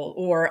traditional role,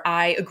 or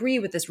I agree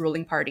with this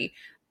ruling party.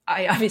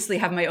 I obviously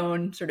have my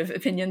own sort of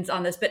opinions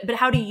on this, but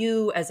how do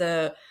you as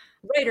a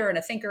writer and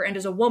a thinker and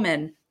as a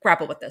woman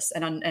grapple with this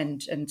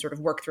and sort of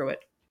work through it?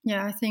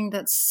 Yeah, I think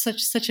that's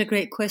such a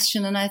great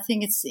question. And I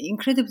think it's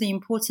incredibly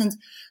important.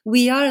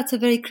 We are at a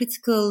very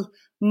critical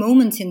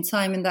moment in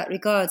time in that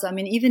regard. I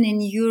mean, even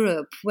in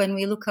Europe, when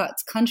we look at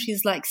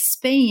countries like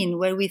Spain,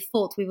 where we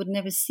thought we would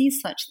never see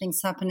such things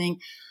happening,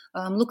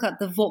 look at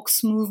the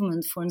Vox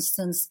movement, for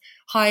instance,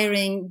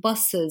 hiring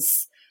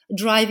buses,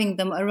 driving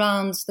them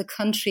around the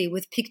country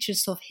with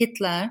pictures of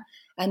Hitler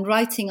and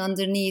writing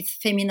underneath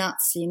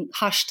feminazi,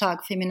 hashtag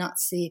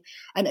feminazi,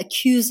 and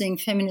accusing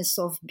feminists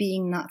of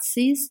being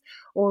Nazis.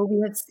 Or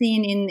we have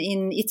seen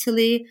in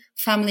Italy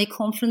family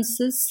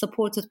conferences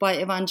supported by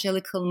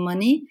evangelical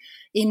money,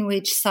 in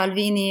which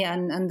Salvini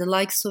and the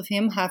likes of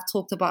him have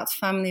talked about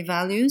family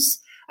values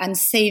and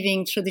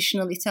saving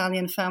traditional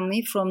Italian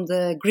family from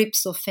the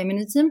grips of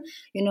feminism.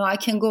 I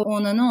can go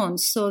on and on.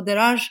 So there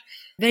are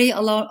very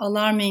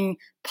alarming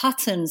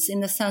patterns in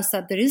the sense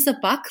that there is a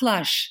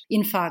backlash,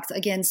 in fact,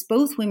 against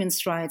both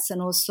women's rights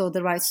and also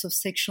the rights of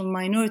sexual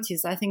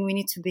minorities. I think we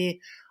need to be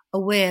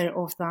aware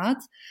of that.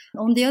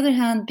 On the other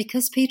hand,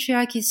 because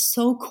patriarchy is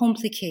so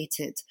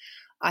complicated,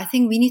 I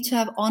think we need to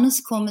have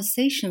honest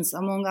conversations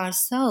among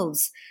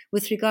ourselves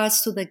with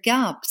regards to the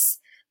gaps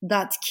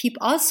that keep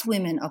us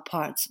women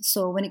apart.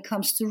 So when it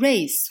comes to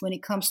race, when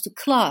it comes to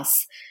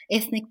class,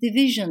 ethnic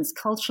divisions,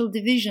 cultural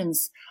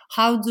divisions,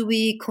 how do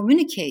we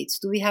communicate?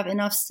 Do we have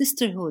enough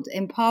sisterhood,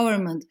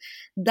 empowerment?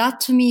 That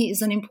to me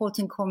is an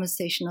important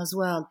conversation as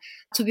well.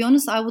 To be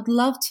honest, I would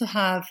love to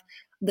have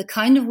the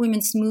kind of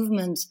women's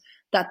movement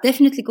that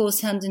definitely goes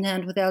hand in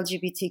hand with the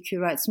LGBTQ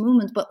rights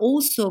movement, but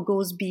also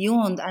goes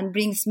beyond and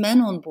brings men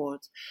on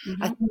board.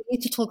 Mm-hmm. I think we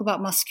need to talk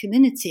about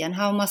masculinity and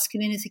how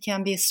masculinity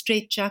can be a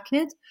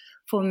straitjacket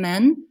for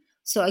men.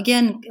 So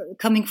again,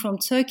 coming from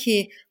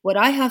Turkey, what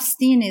I have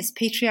seen is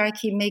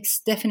patriarchy makes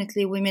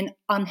definitely women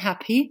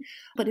unhappy,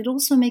 but it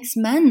also makes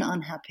men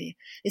unhappy,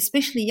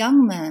 especially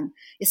young men,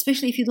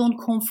 especially if you don't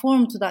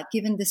conform to that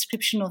given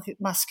description of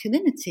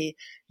masculinity.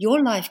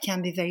 Your life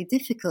can be very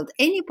difficult.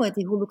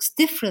 Anybody who looks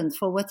different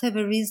for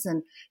whatever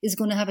reason is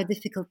going to have a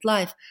difficult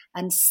life.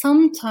 And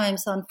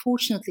sometimes,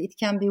 unfortunately, it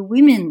can be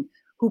women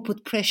who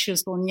put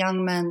pressures on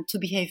young men to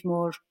behave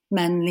more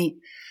manly.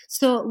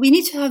 So we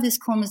need to have these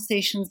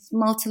conversations,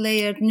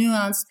 multi-layered,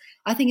 nuanced.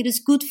 I think it is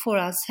good for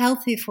us,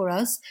 healthy for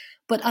us.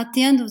 But at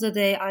the end of the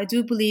day, I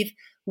do believe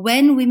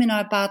when women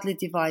are badly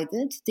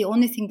divided, the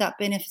only thing that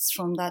benefits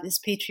from that is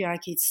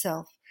patriarchy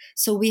itself.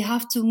 So we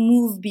have to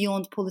move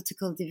beyond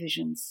political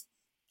divisions.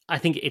 I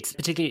think it's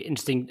particularly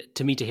interesting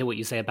to me to hear what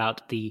you say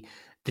about the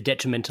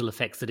detrimental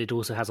effects that it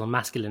also has on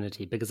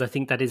masculinity, because I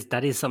think that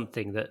is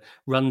something that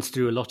runs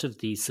through a lot of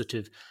these sort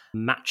of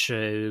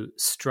macho,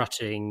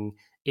 strutting,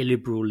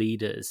 illiberal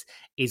leaders,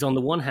 is on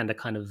the one hand a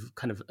kind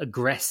of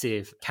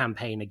aggressive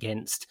campaign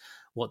against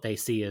what they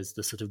see as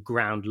the sort of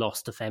ground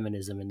lost to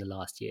feminism in the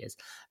last years.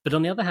 But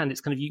on the other hand,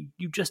 it's kind of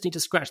you just need to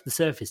scratch the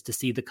surface to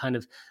see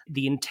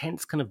the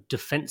intense kind of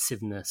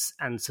defensiveness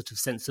and sort of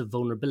sense of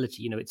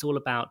vulnerability. It's all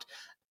about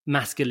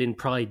masculine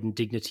pride and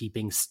dignity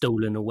being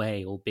stolen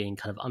away or being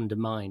kind of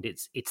undermined.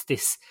 It's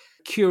this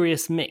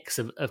curious mix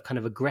of kind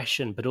of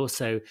aggression, but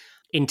also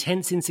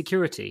intense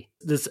insecurity.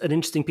 There's an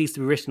interesting piece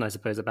to be written, I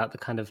suppose, about the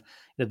kind of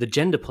the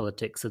gender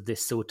politics of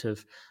this sort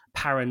of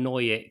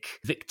paranoid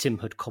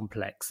victimhood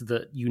complex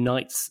that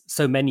unites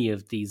so many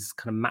of these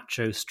kind of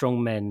macho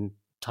strongmen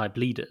type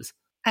leaders.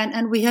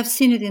 And we have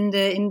seen it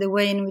in the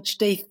way in which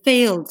they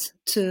failed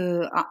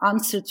to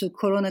answer to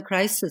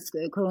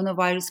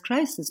coronavirus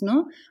crisis,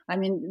 no? I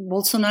mean,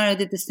 Bolsonaro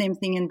did the same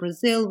thing in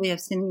Brazil. We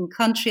have seen in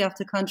country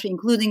after country,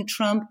 including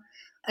Trump,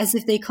 as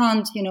if they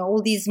can't,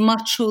 all these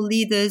macho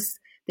leaders,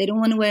 they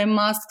don't want to wear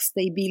masks,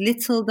 they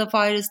belittle the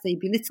virus, they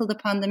belittle the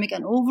pandemic,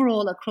 and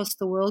overall across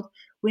the world,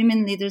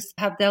 women leaders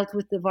have dealt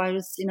with the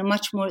virus in a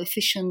much more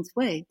efficient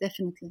way,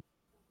 definitely.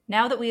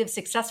 Now that we have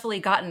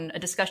successfully gotten a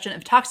discussion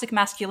of toxic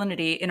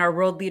masculinity in our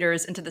world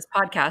leaders into this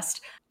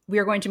podcast, we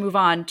are going to move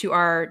on to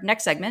our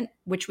next segment,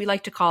 which we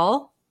like to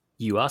call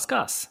You Ask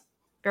Us.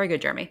 Very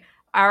good, Jeremy.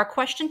 Our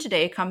question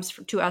today comes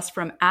to us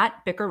from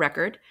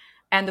 @BickerRecord,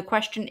 and the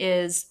question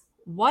is,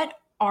 what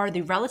are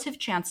the relative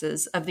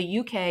chances of the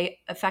UK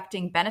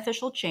affecting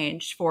beneficial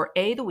change for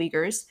A, the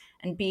Uyghurs,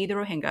 and B, the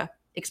Rohingya?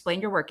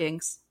 Explain your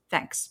workings.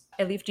 Thanks.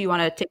 Elif, do you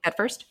want to take that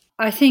first?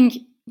 I think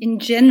in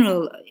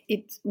general,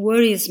 it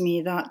worries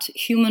me that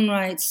human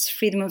rights,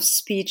 freedom of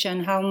speech,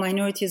 and how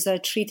minorities are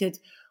treated,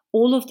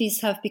 all of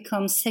these have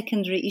become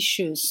secondary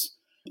issues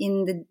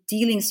in the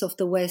dealings of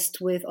the West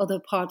with other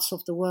parts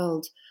of the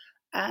world.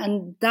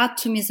 And that,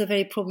 to me, is a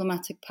very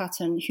problematic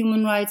pattern.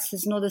 Human rights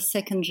is not a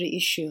secondary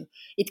issue.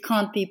 It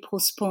can't be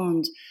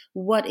postponed.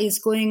 What is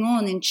going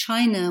on in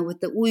China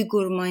with the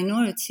Uyghur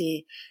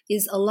minority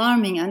is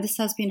alarming, and this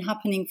has been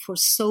happening for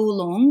so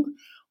long.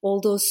 All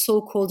those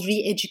so-called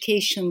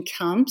re-education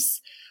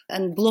camps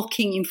and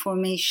blocking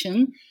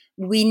information.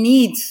 We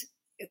need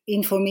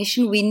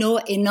information. We know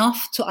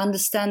enough to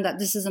understand that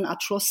this is an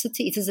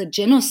atrocity. It is a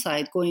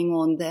genocide going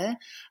on there.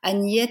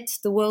 And yet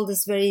the world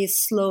is very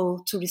slow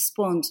to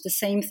respond. The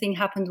same thing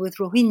happened with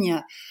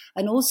Rohingya.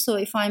 And also,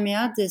 if I may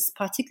add this,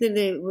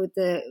 particularly with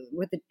the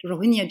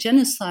Rohingya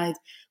genocide,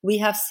 we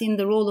have seen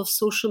the role of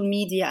social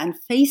media and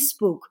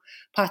Facebook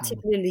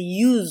particularly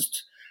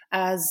used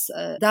as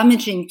a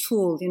damaging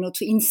tool,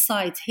 to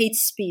incite hate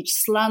speech,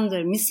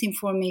 slander,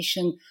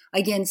 misinformation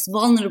against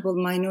vulnerable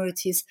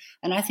minorities.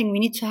 And I think we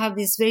need to have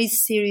these very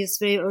serious,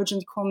 very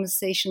urgent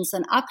conversations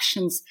and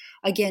actions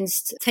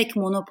against tech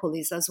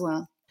monopolies as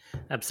well.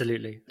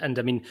 Absolutely. And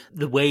I mean,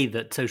 the way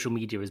that social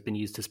media has been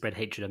used to spread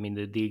hatred, I mean,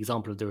 the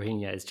example of the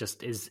Rohingya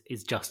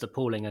is just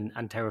appalling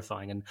and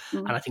terrifying. And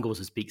I think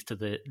also speaks to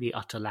the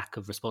utter lack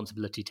of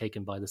responsibility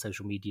taken by the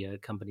social media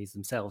companies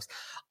themselves.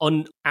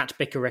 On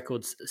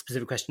 @BickerRecord's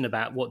specific question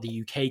about what the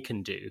UK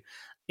can do,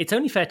 it's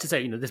only fair to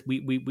say, this,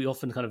 we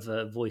often kind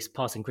of voice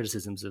passing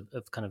criticisms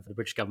of kind of the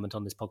British government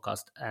on this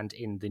podcast and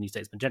in the New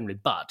Statesman generally,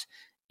 but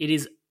it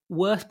is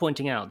worth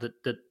pointing out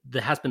that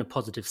there has been a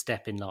positive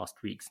step in last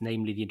week's,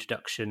 namely the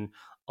introduction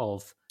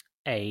of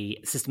a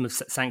system of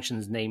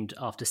sanctions named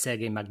after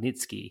Sergei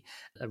Magnitsky,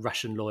 a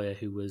Russian lawyer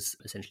who was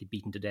essentially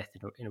beaten to death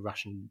in a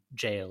Russian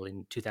jail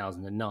in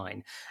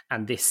 2009.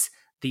 And these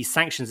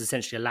sanctions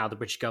essentially allow the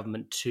British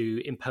government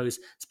to impose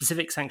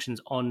specific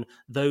sanctions on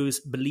those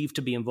believed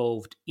to be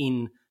involved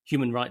in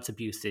human rights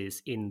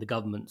abuses in the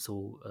governments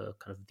or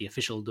kind of the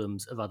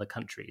officialdoms of other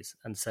countries.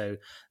 And so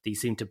these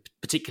seem to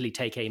particularly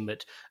take aim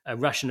at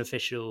Russian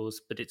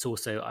officials, but it's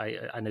also,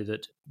 I know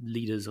that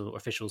leaders or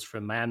officials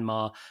from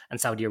Myanmar and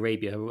Saudi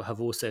Arabia have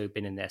also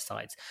been in their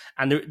sights.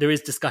 And there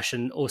is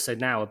discussion also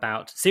now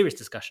serious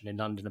discussion in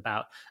London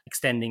about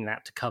extending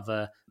that to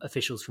cover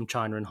officials from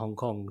China and Hong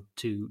Kong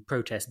to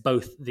protest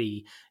both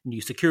the new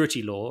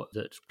security law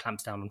that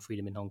clamps down on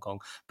freedom in Hong Kong,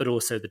 but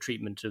also the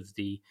treatment of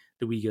the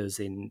Uyghurs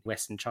in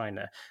Western China.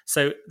 China.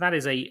 So that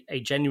is a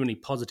genuinely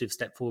positive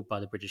step forward by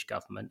the British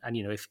government. And,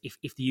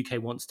 if the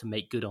UK wants to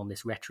make good on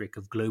this rhetoric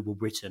of global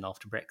Britain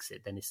after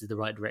Brexit, then this is the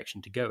right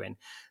direction to go in.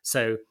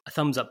 So a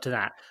thumbs up to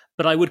that.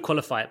 But I would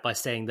qualify it by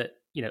saying that,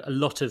 a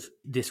lot of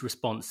this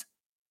response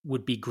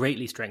would be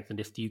greatly strengthened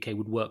if the UK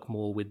would work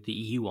more with the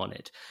EU on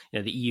it.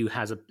 The EU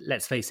has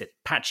let's face it,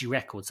 patchy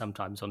record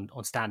sometimes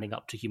on standing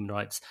up to human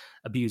rights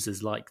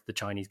abusers like the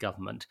Chinese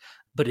government.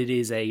 But it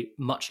is a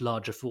much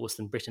larger force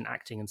than Britain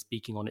acting and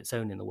speaking on its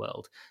own in the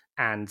world.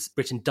 And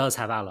Britain does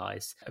have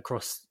allies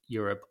across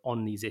Europe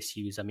on these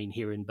issues. I mean,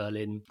 here in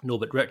Berlin,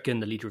 Norbert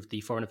Röttgen, the leader of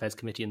the Foreign Affairs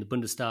Committee in the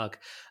Bundestag,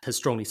 has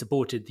strongly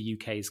supported the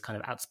UK's kind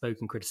of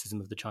outspoken criticism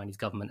of the Chinese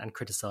government and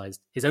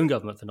criticised his own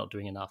government for not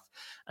doing enough.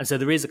 And so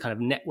there is a kind of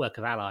network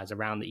of allies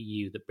around the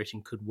EU that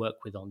Britain could work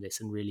with on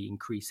this and really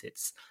increase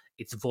its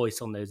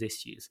voice on those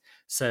issues.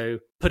 So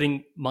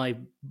putting my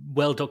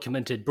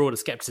well-documented broader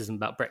scepticism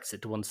about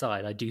Brexit to one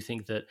side, I do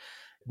think that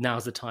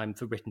now's the time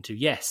for Britain to,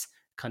 yes,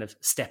 kind of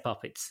step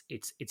up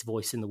its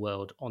voice in the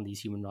world on these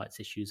human rights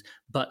issues,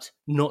 but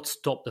not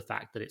stop the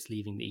fact that it's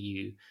leaving the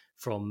EU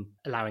from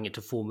allowing it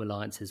to form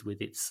alliances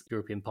with its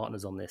European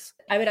partners on this.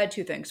 I would add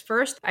two things.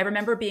 First, I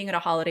remember being at a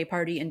holiday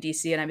party in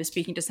DC and I was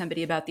speaking to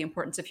somebody about the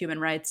importance of human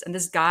rights. And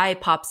this guy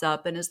pops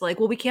up and is like,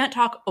 well, we can't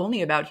talk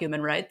only about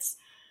human rights.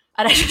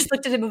 And I just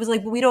looked at him and was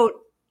like, well, we don't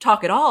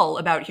talk at all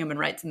about human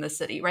rights in this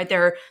city, right?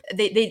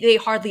 They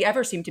hardly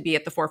ever seem to be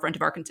at the forefront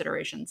of our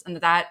considerations. And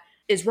that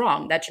is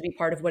wrong. That should be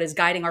part of what is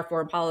guiding our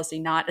foreign policy,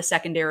 not a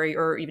secondary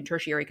or even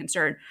tertiary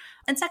concern.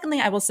 And secondly,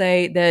 I will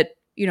say that,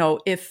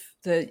 if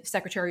the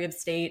Secretary of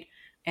State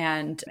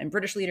and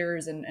British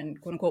leaders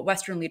and quote unquote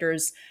Western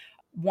leaders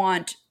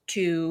want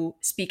to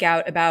speak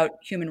out about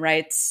human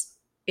rights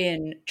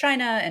in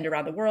China and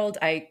around the world,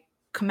 I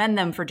commend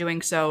them for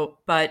doing so,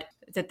 but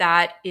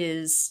that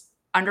is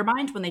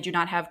undermined when they do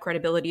not have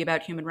credibility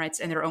about human rights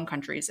in their own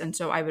countries. And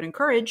so I would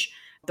encourage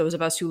those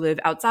of us who live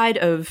outside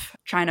of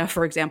China,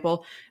 for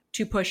example,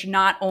 to push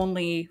not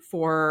only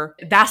for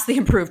vastly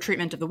improved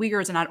treatment of the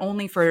Uyghurs and not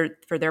only for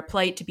their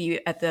plight to be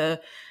at the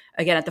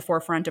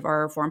forefront of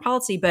our foreign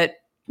policy, but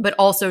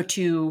also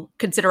to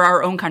consider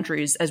our own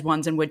countries as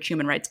ones in which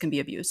human rights can be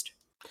abused.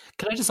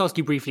 Can I just ask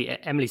you briefly,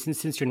 Emily,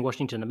 since you're in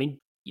Washington, I mean,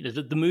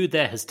 the mood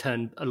there has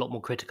turned a lot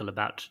more critical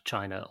about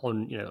China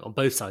on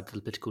both sides of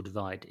the political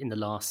divide in the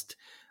last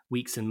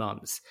weeks and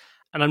months.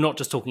 And I'm not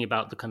just talking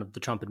about the kind of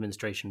the Trump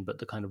administration, but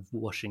the kind of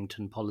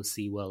Washington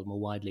policy world more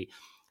widely.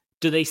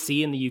 Do they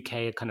see in the UK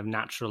a kind of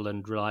natural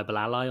and reliable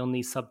ally on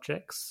these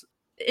subjects?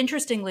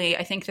 Interestingly,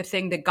 I think the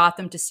thing that got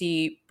them to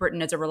see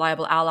Britain as a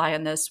reliable ally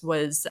in this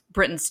was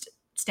Britain's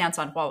stance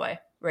on Huawei,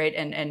 right?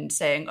 And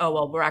saying, oh,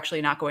 well, we're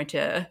actually not going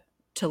to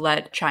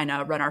let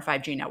China run our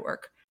 5G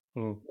network.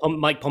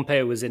 Mike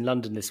Pompeo was in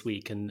London this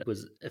week and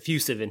was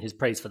effusive in his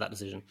praise for that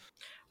decision.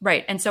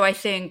 Right. And so I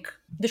think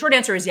the short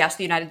answer is yes,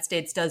 the United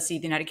States does see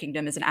the United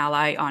Kingdom as an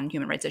ally on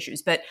human rights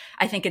issues. But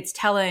I think it's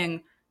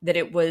telling that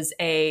it was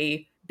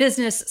a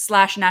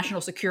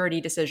business/national security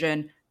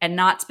decision and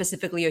not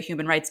specifically a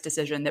human rights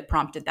decision that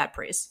prompted that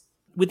praise.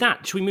 With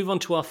that, should we move on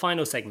to our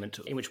final segment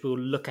in which we'll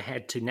look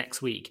ahead to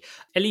next week?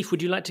 Elif,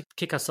 would you like to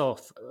kick us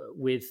off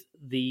with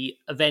the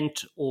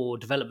event or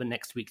development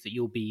next week that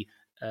you'll be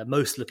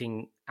most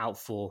looking out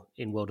for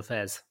in world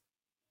affairs?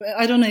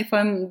 I don't know if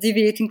I'm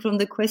deviating from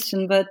the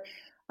question, but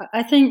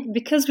I think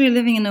because we're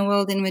living in a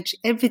world in which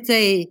every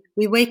day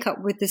we wake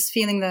up with this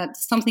feeling that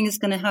something is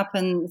going to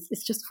happen,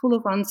 it's just full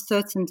of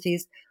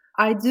uncertainties.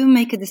 I do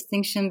make a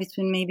distinction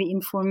between maybe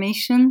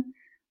information,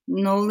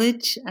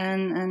 knowledge,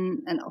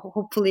 and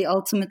hopefully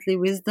ultimately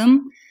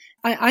wisdom.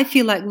 I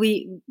feel like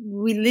we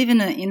live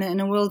in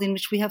a world in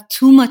which we have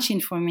too much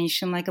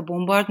information, like a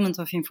bombardment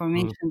of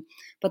information,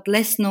 but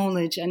less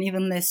knowledge and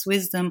even less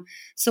wisdom.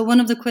 So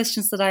one of the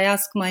questions that I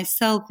ask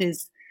myself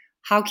is,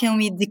 how can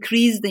we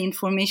decrease the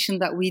information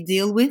that we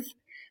deal with?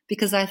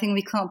 Because I think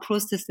we can't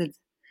process it.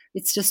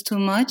 It's just too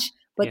much.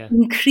 But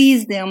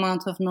increase the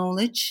amount of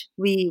knowledge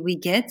we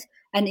get,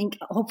 and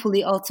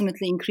hopefully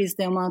ultimately increase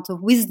the amount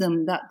of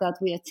wisdom that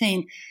we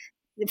attain.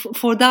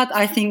 For that,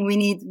 I think we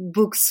need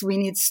books, we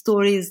need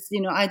stories.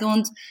 I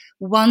don't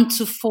want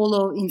to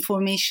follow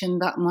information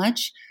that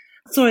much.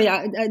 Sorry,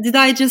 did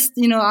I just,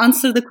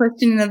 answer the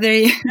question in a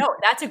very... No,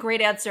 that's a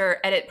great answer.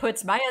 And it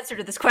puts my answer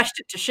to this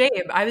question to shame.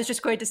 I was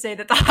just going to say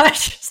that the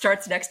Hajj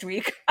starts next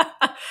week.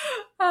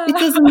 It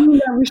doesn't mean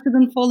that we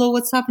shouldn't follow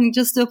what's happening,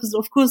 just the opposite.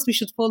 Of course we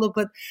should follow,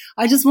 but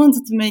I just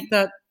wanted to make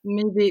that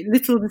maybe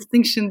little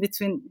distinction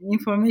between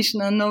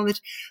information and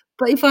knowledge.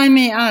 But if I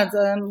may add,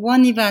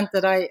 one event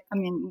that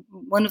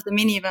one of the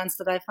many events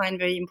that I find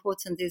very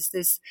important is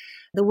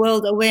the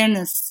World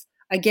Awareness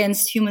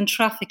Against Human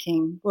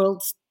Trafficking.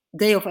 World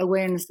Day of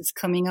Awareness is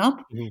coming up.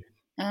 Mm-hmm.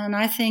 And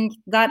I think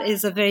that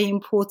is a very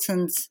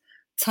important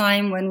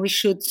time when we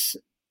should,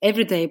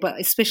 every day, but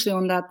especially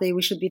on that day,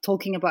 we should be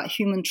talking about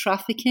human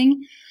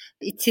trafficking.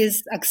 It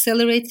is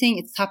accelerating,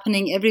 it's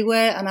happening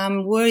everywhere, and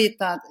I'm worried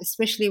that,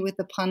 especially with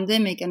the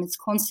pandemic and its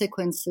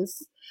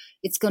consequences,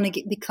 it's going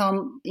to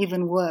become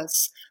even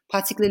worse,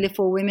 particularly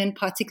for women,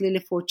 particularly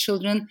for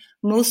children.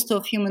 Most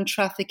of human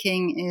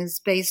trafficking is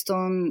based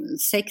on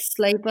sex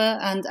labor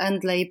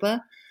and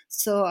labor.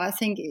 So I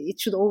think it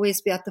should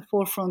always be at the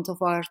forefront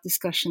of our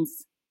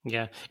discussions.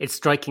 Yeah, it's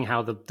striking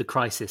how the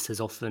crisis has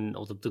often,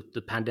 or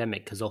the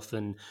pandemic has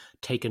often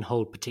taken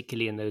hold,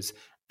 particularly in those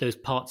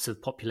parts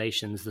of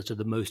populations that are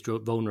the most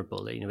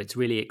vulnerable. It's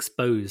really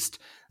exposed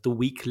the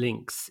weak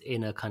links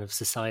in a kind of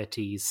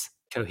society's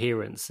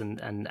coherence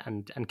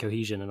and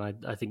cohesion.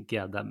 And I think,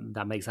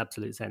 that makes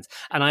absolute sense.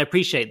 And I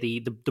appreciate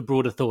the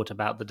broader thought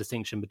about the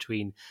distinction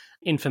between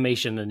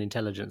information and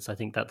intelligence. I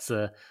think that's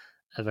a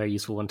very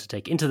useful one to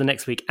take into the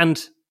next week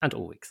and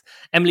all weeks.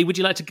 Emily, would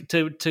you like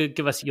to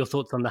give us your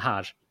thoughts on the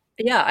Hajj?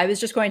 Yeah, I was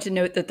just going to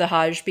note that the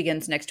Hajj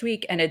begins next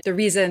week. And the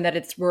reason that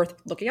it's worth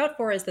looking out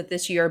for is that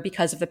this year,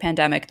 because of the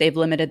pandemic, they've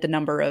limited the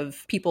number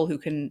of people who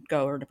can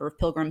go, or number of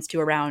pilgrims,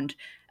 to around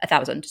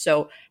 1,000.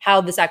 So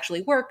how this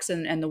actually works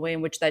and the way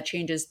in which that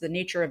changes the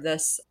nature of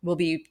this will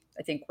be,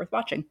 I think, worth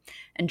watching.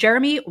 And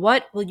Jeremy,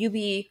 what will you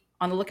be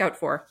on the lookout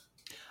for?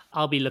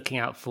 I'll be looking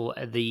out for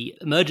the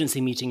emergency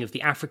meeting of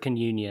the African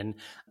Union.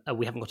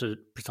 We haven't got a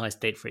precise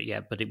date for it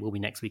yet, but it will be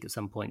next week at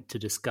some point, to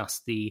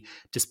discuss the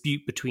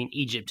dispute between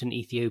Egypt and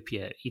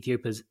Ethiopia.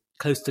 Ethiopia's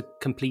close to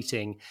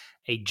completing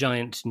a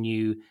giant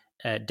new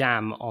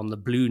dam on the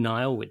Blue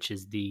Nile, which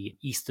is the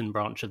eastern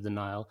branch of the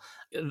Nile,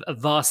 a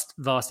vast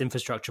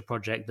infrastructure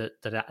project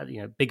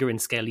that bigger in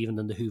scale even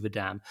than the Hoover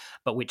Dam,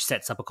 but which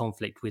sets up a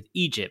conflict with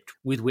Egypt,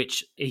 with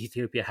which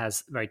Ethiopia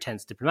has very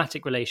tense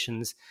diplomatic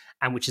relations,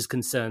 and which is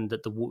concerned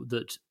that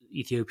that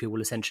Ethiopia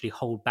will essentially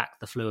hold back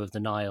the flow of the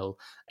Nile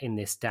in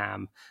this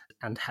dam,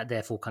 and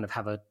therefore kind of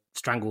have a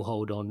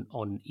stranglehold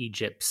on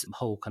Egypt's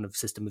whole kind of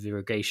system of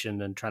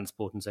irrigation and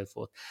transport and so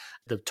forth.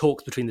 The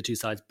talks between the two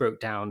sides broke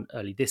down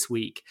early this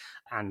week,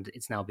 and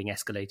it's now being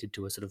escalated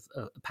to a sort of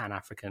a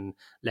Pan-African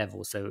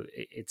level. So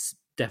it's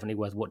definitely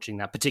worth watching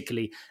that,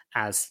 particularly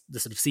as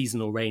the sort of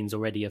seasonal rains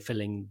already are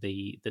filling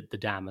the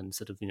dam, and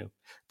sort of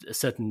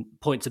certain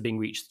points are being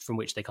reached from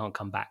which they can't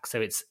come back.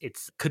 So it's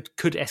could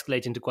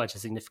escalate into quite a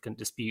significant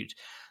dispute.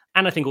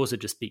 And I think also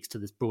just speaks to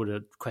this broader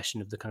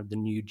question of the kind of the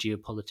new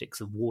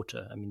geopolitics of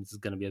water. I mean, this is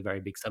going to be a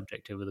very big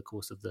subject over the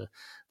course of the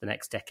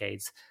next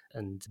decades,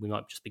 and we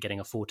might just be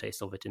getting a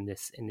foretaste of it in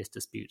this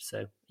dispute.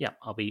 So yeah,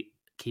 I'll be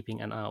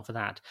keeping an eye out for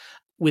that.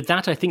 With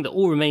that, I think that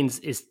all remains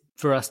is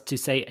for us to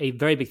say a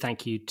very big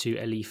thank you to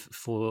Elif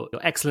for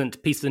your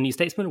excellent piece of the New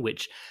Statesman,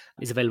 which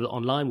is available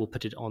online. We'll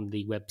put it on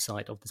the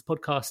website of this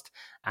podcast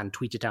and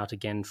tweet it out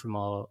again from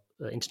our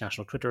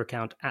international Twitter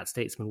account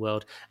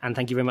 @StatesmanWorld. And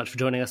thank you very much for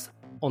joining us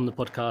on the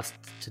podcast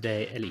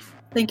today, Elif.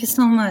 Thank you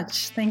so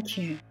much. Thank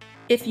you.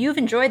 If you've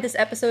enjoyed this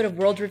episode of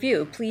World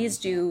Review, please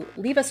do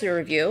leave us a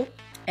review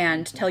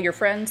and tell your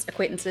friends,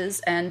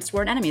 acquaintances, and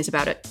sworn enemies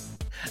about it.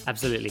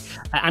 Absolutely.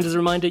 And as a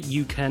reminder,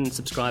 you can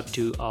subscribe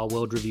to our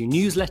World Review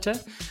newsletter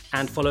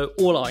and follow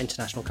all our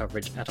international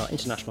coverage at our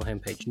international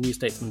homepage,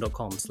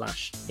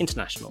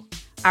 newstatesman.com/international.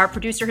 Our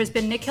producer has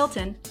been Nick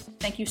Hilton.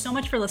 Thank you so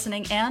much for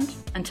listening, and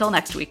until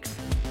next week.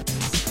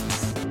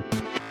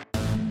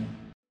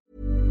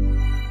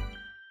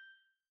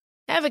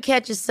 Ever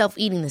catch yourself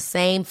eating the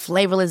same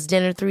flavorless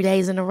dinner 3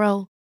 days in a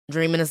row?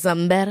 Dreaming of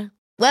something better?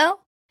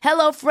 Well,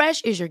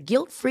 HelloFresh is your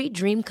guilt-free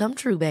dream come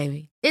true,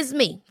 baby. It's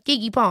me,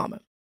 Keke Palmer.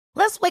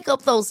 Let's wake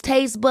up those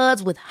taste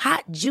buds with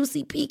hot,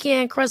 juicy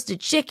pecan-crusted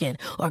chicken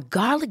or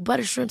garlic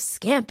butter shrimp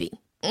scampi.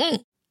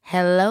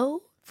 Hello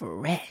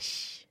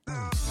Fresh.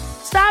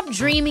 Stop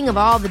dreaming of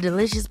all the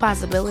delicious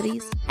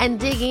possibilities and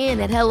dig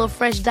in at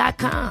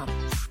HelloFresh.com.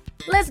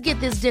 Let's get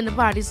this dinner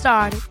party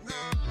started.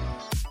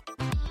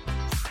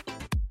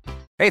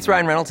 Hey, it's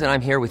Ryan Reynolds, and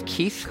I'm here with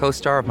Keith,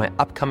 co-star of my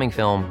upcoming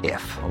film,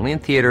 If, only in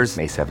theaters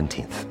May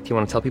 17th. Do you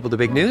want to tell people the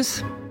big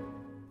news?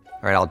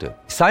 All right, I'll do it.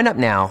 Sign up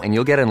now and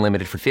you'll get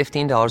unlimited for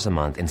 $15 a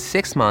month and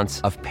 6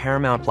 months of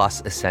Paramount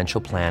Plus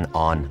Essential Plan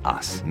on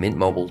us.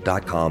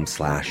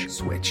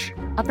 MintMobile.com/switch.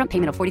 Upfront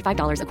payment of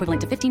 $45 equivalent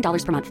to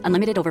 $15 per month.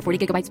 Unlimited over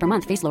 40 gigabytes per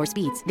month. Face lower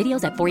speeds.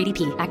 Videos at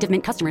 480p. Active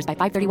Mint customers by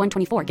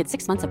 531.24 get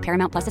 6 months of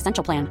Paramount Plus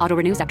Essential Plan. Auto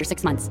renews after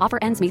 6 months. Offer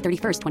ends May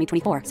 31st,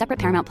 2024. Separate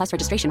Paramount Plus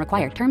registration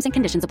required. Terms and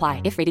conditions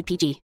apply if rated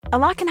PG. A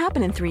lot can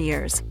happen in 3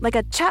 years. Like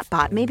a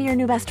chatbot may be your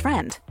new best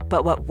friend.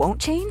 But what won't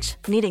change?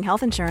 Needing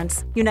health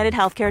insurance. United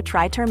Healthcare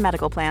Tri-Term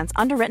Medical Plans,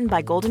 underwritten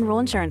by Golden Rule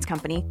Insurance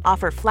Company,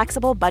 offer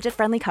flexible,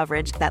 budget-friendly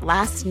coverage that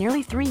lasts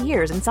nearly 3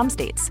 years in some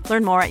states.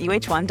 Learn more at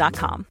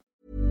uh1.com.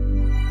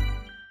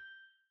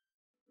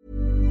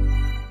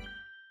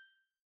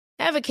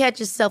 Ever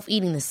catch yourself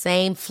eating the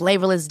same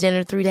flavorless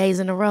dinner 3 days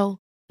in a row?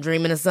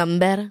 Dreaming of something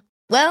better?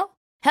 Well,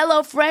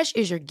 HelloFresh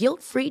is your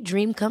guilt-free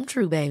dream come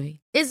true,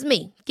 baby. It's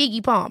me,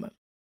 Keke Palmer.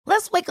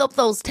 Let's wake up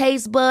those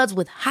taste buds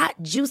with hot,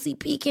 juicy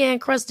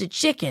pecan-crusted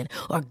chicken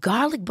or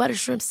garlic butter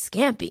shrimp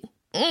scampi.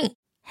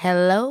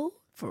 Hello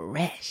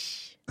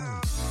Fresh.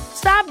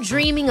 Stop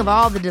dreaming of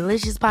all the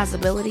delicious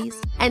possibilities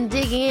and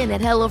dig in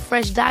at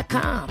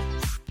HelloFresh.com.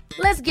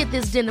 Let's get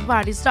this dinner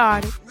party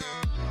started.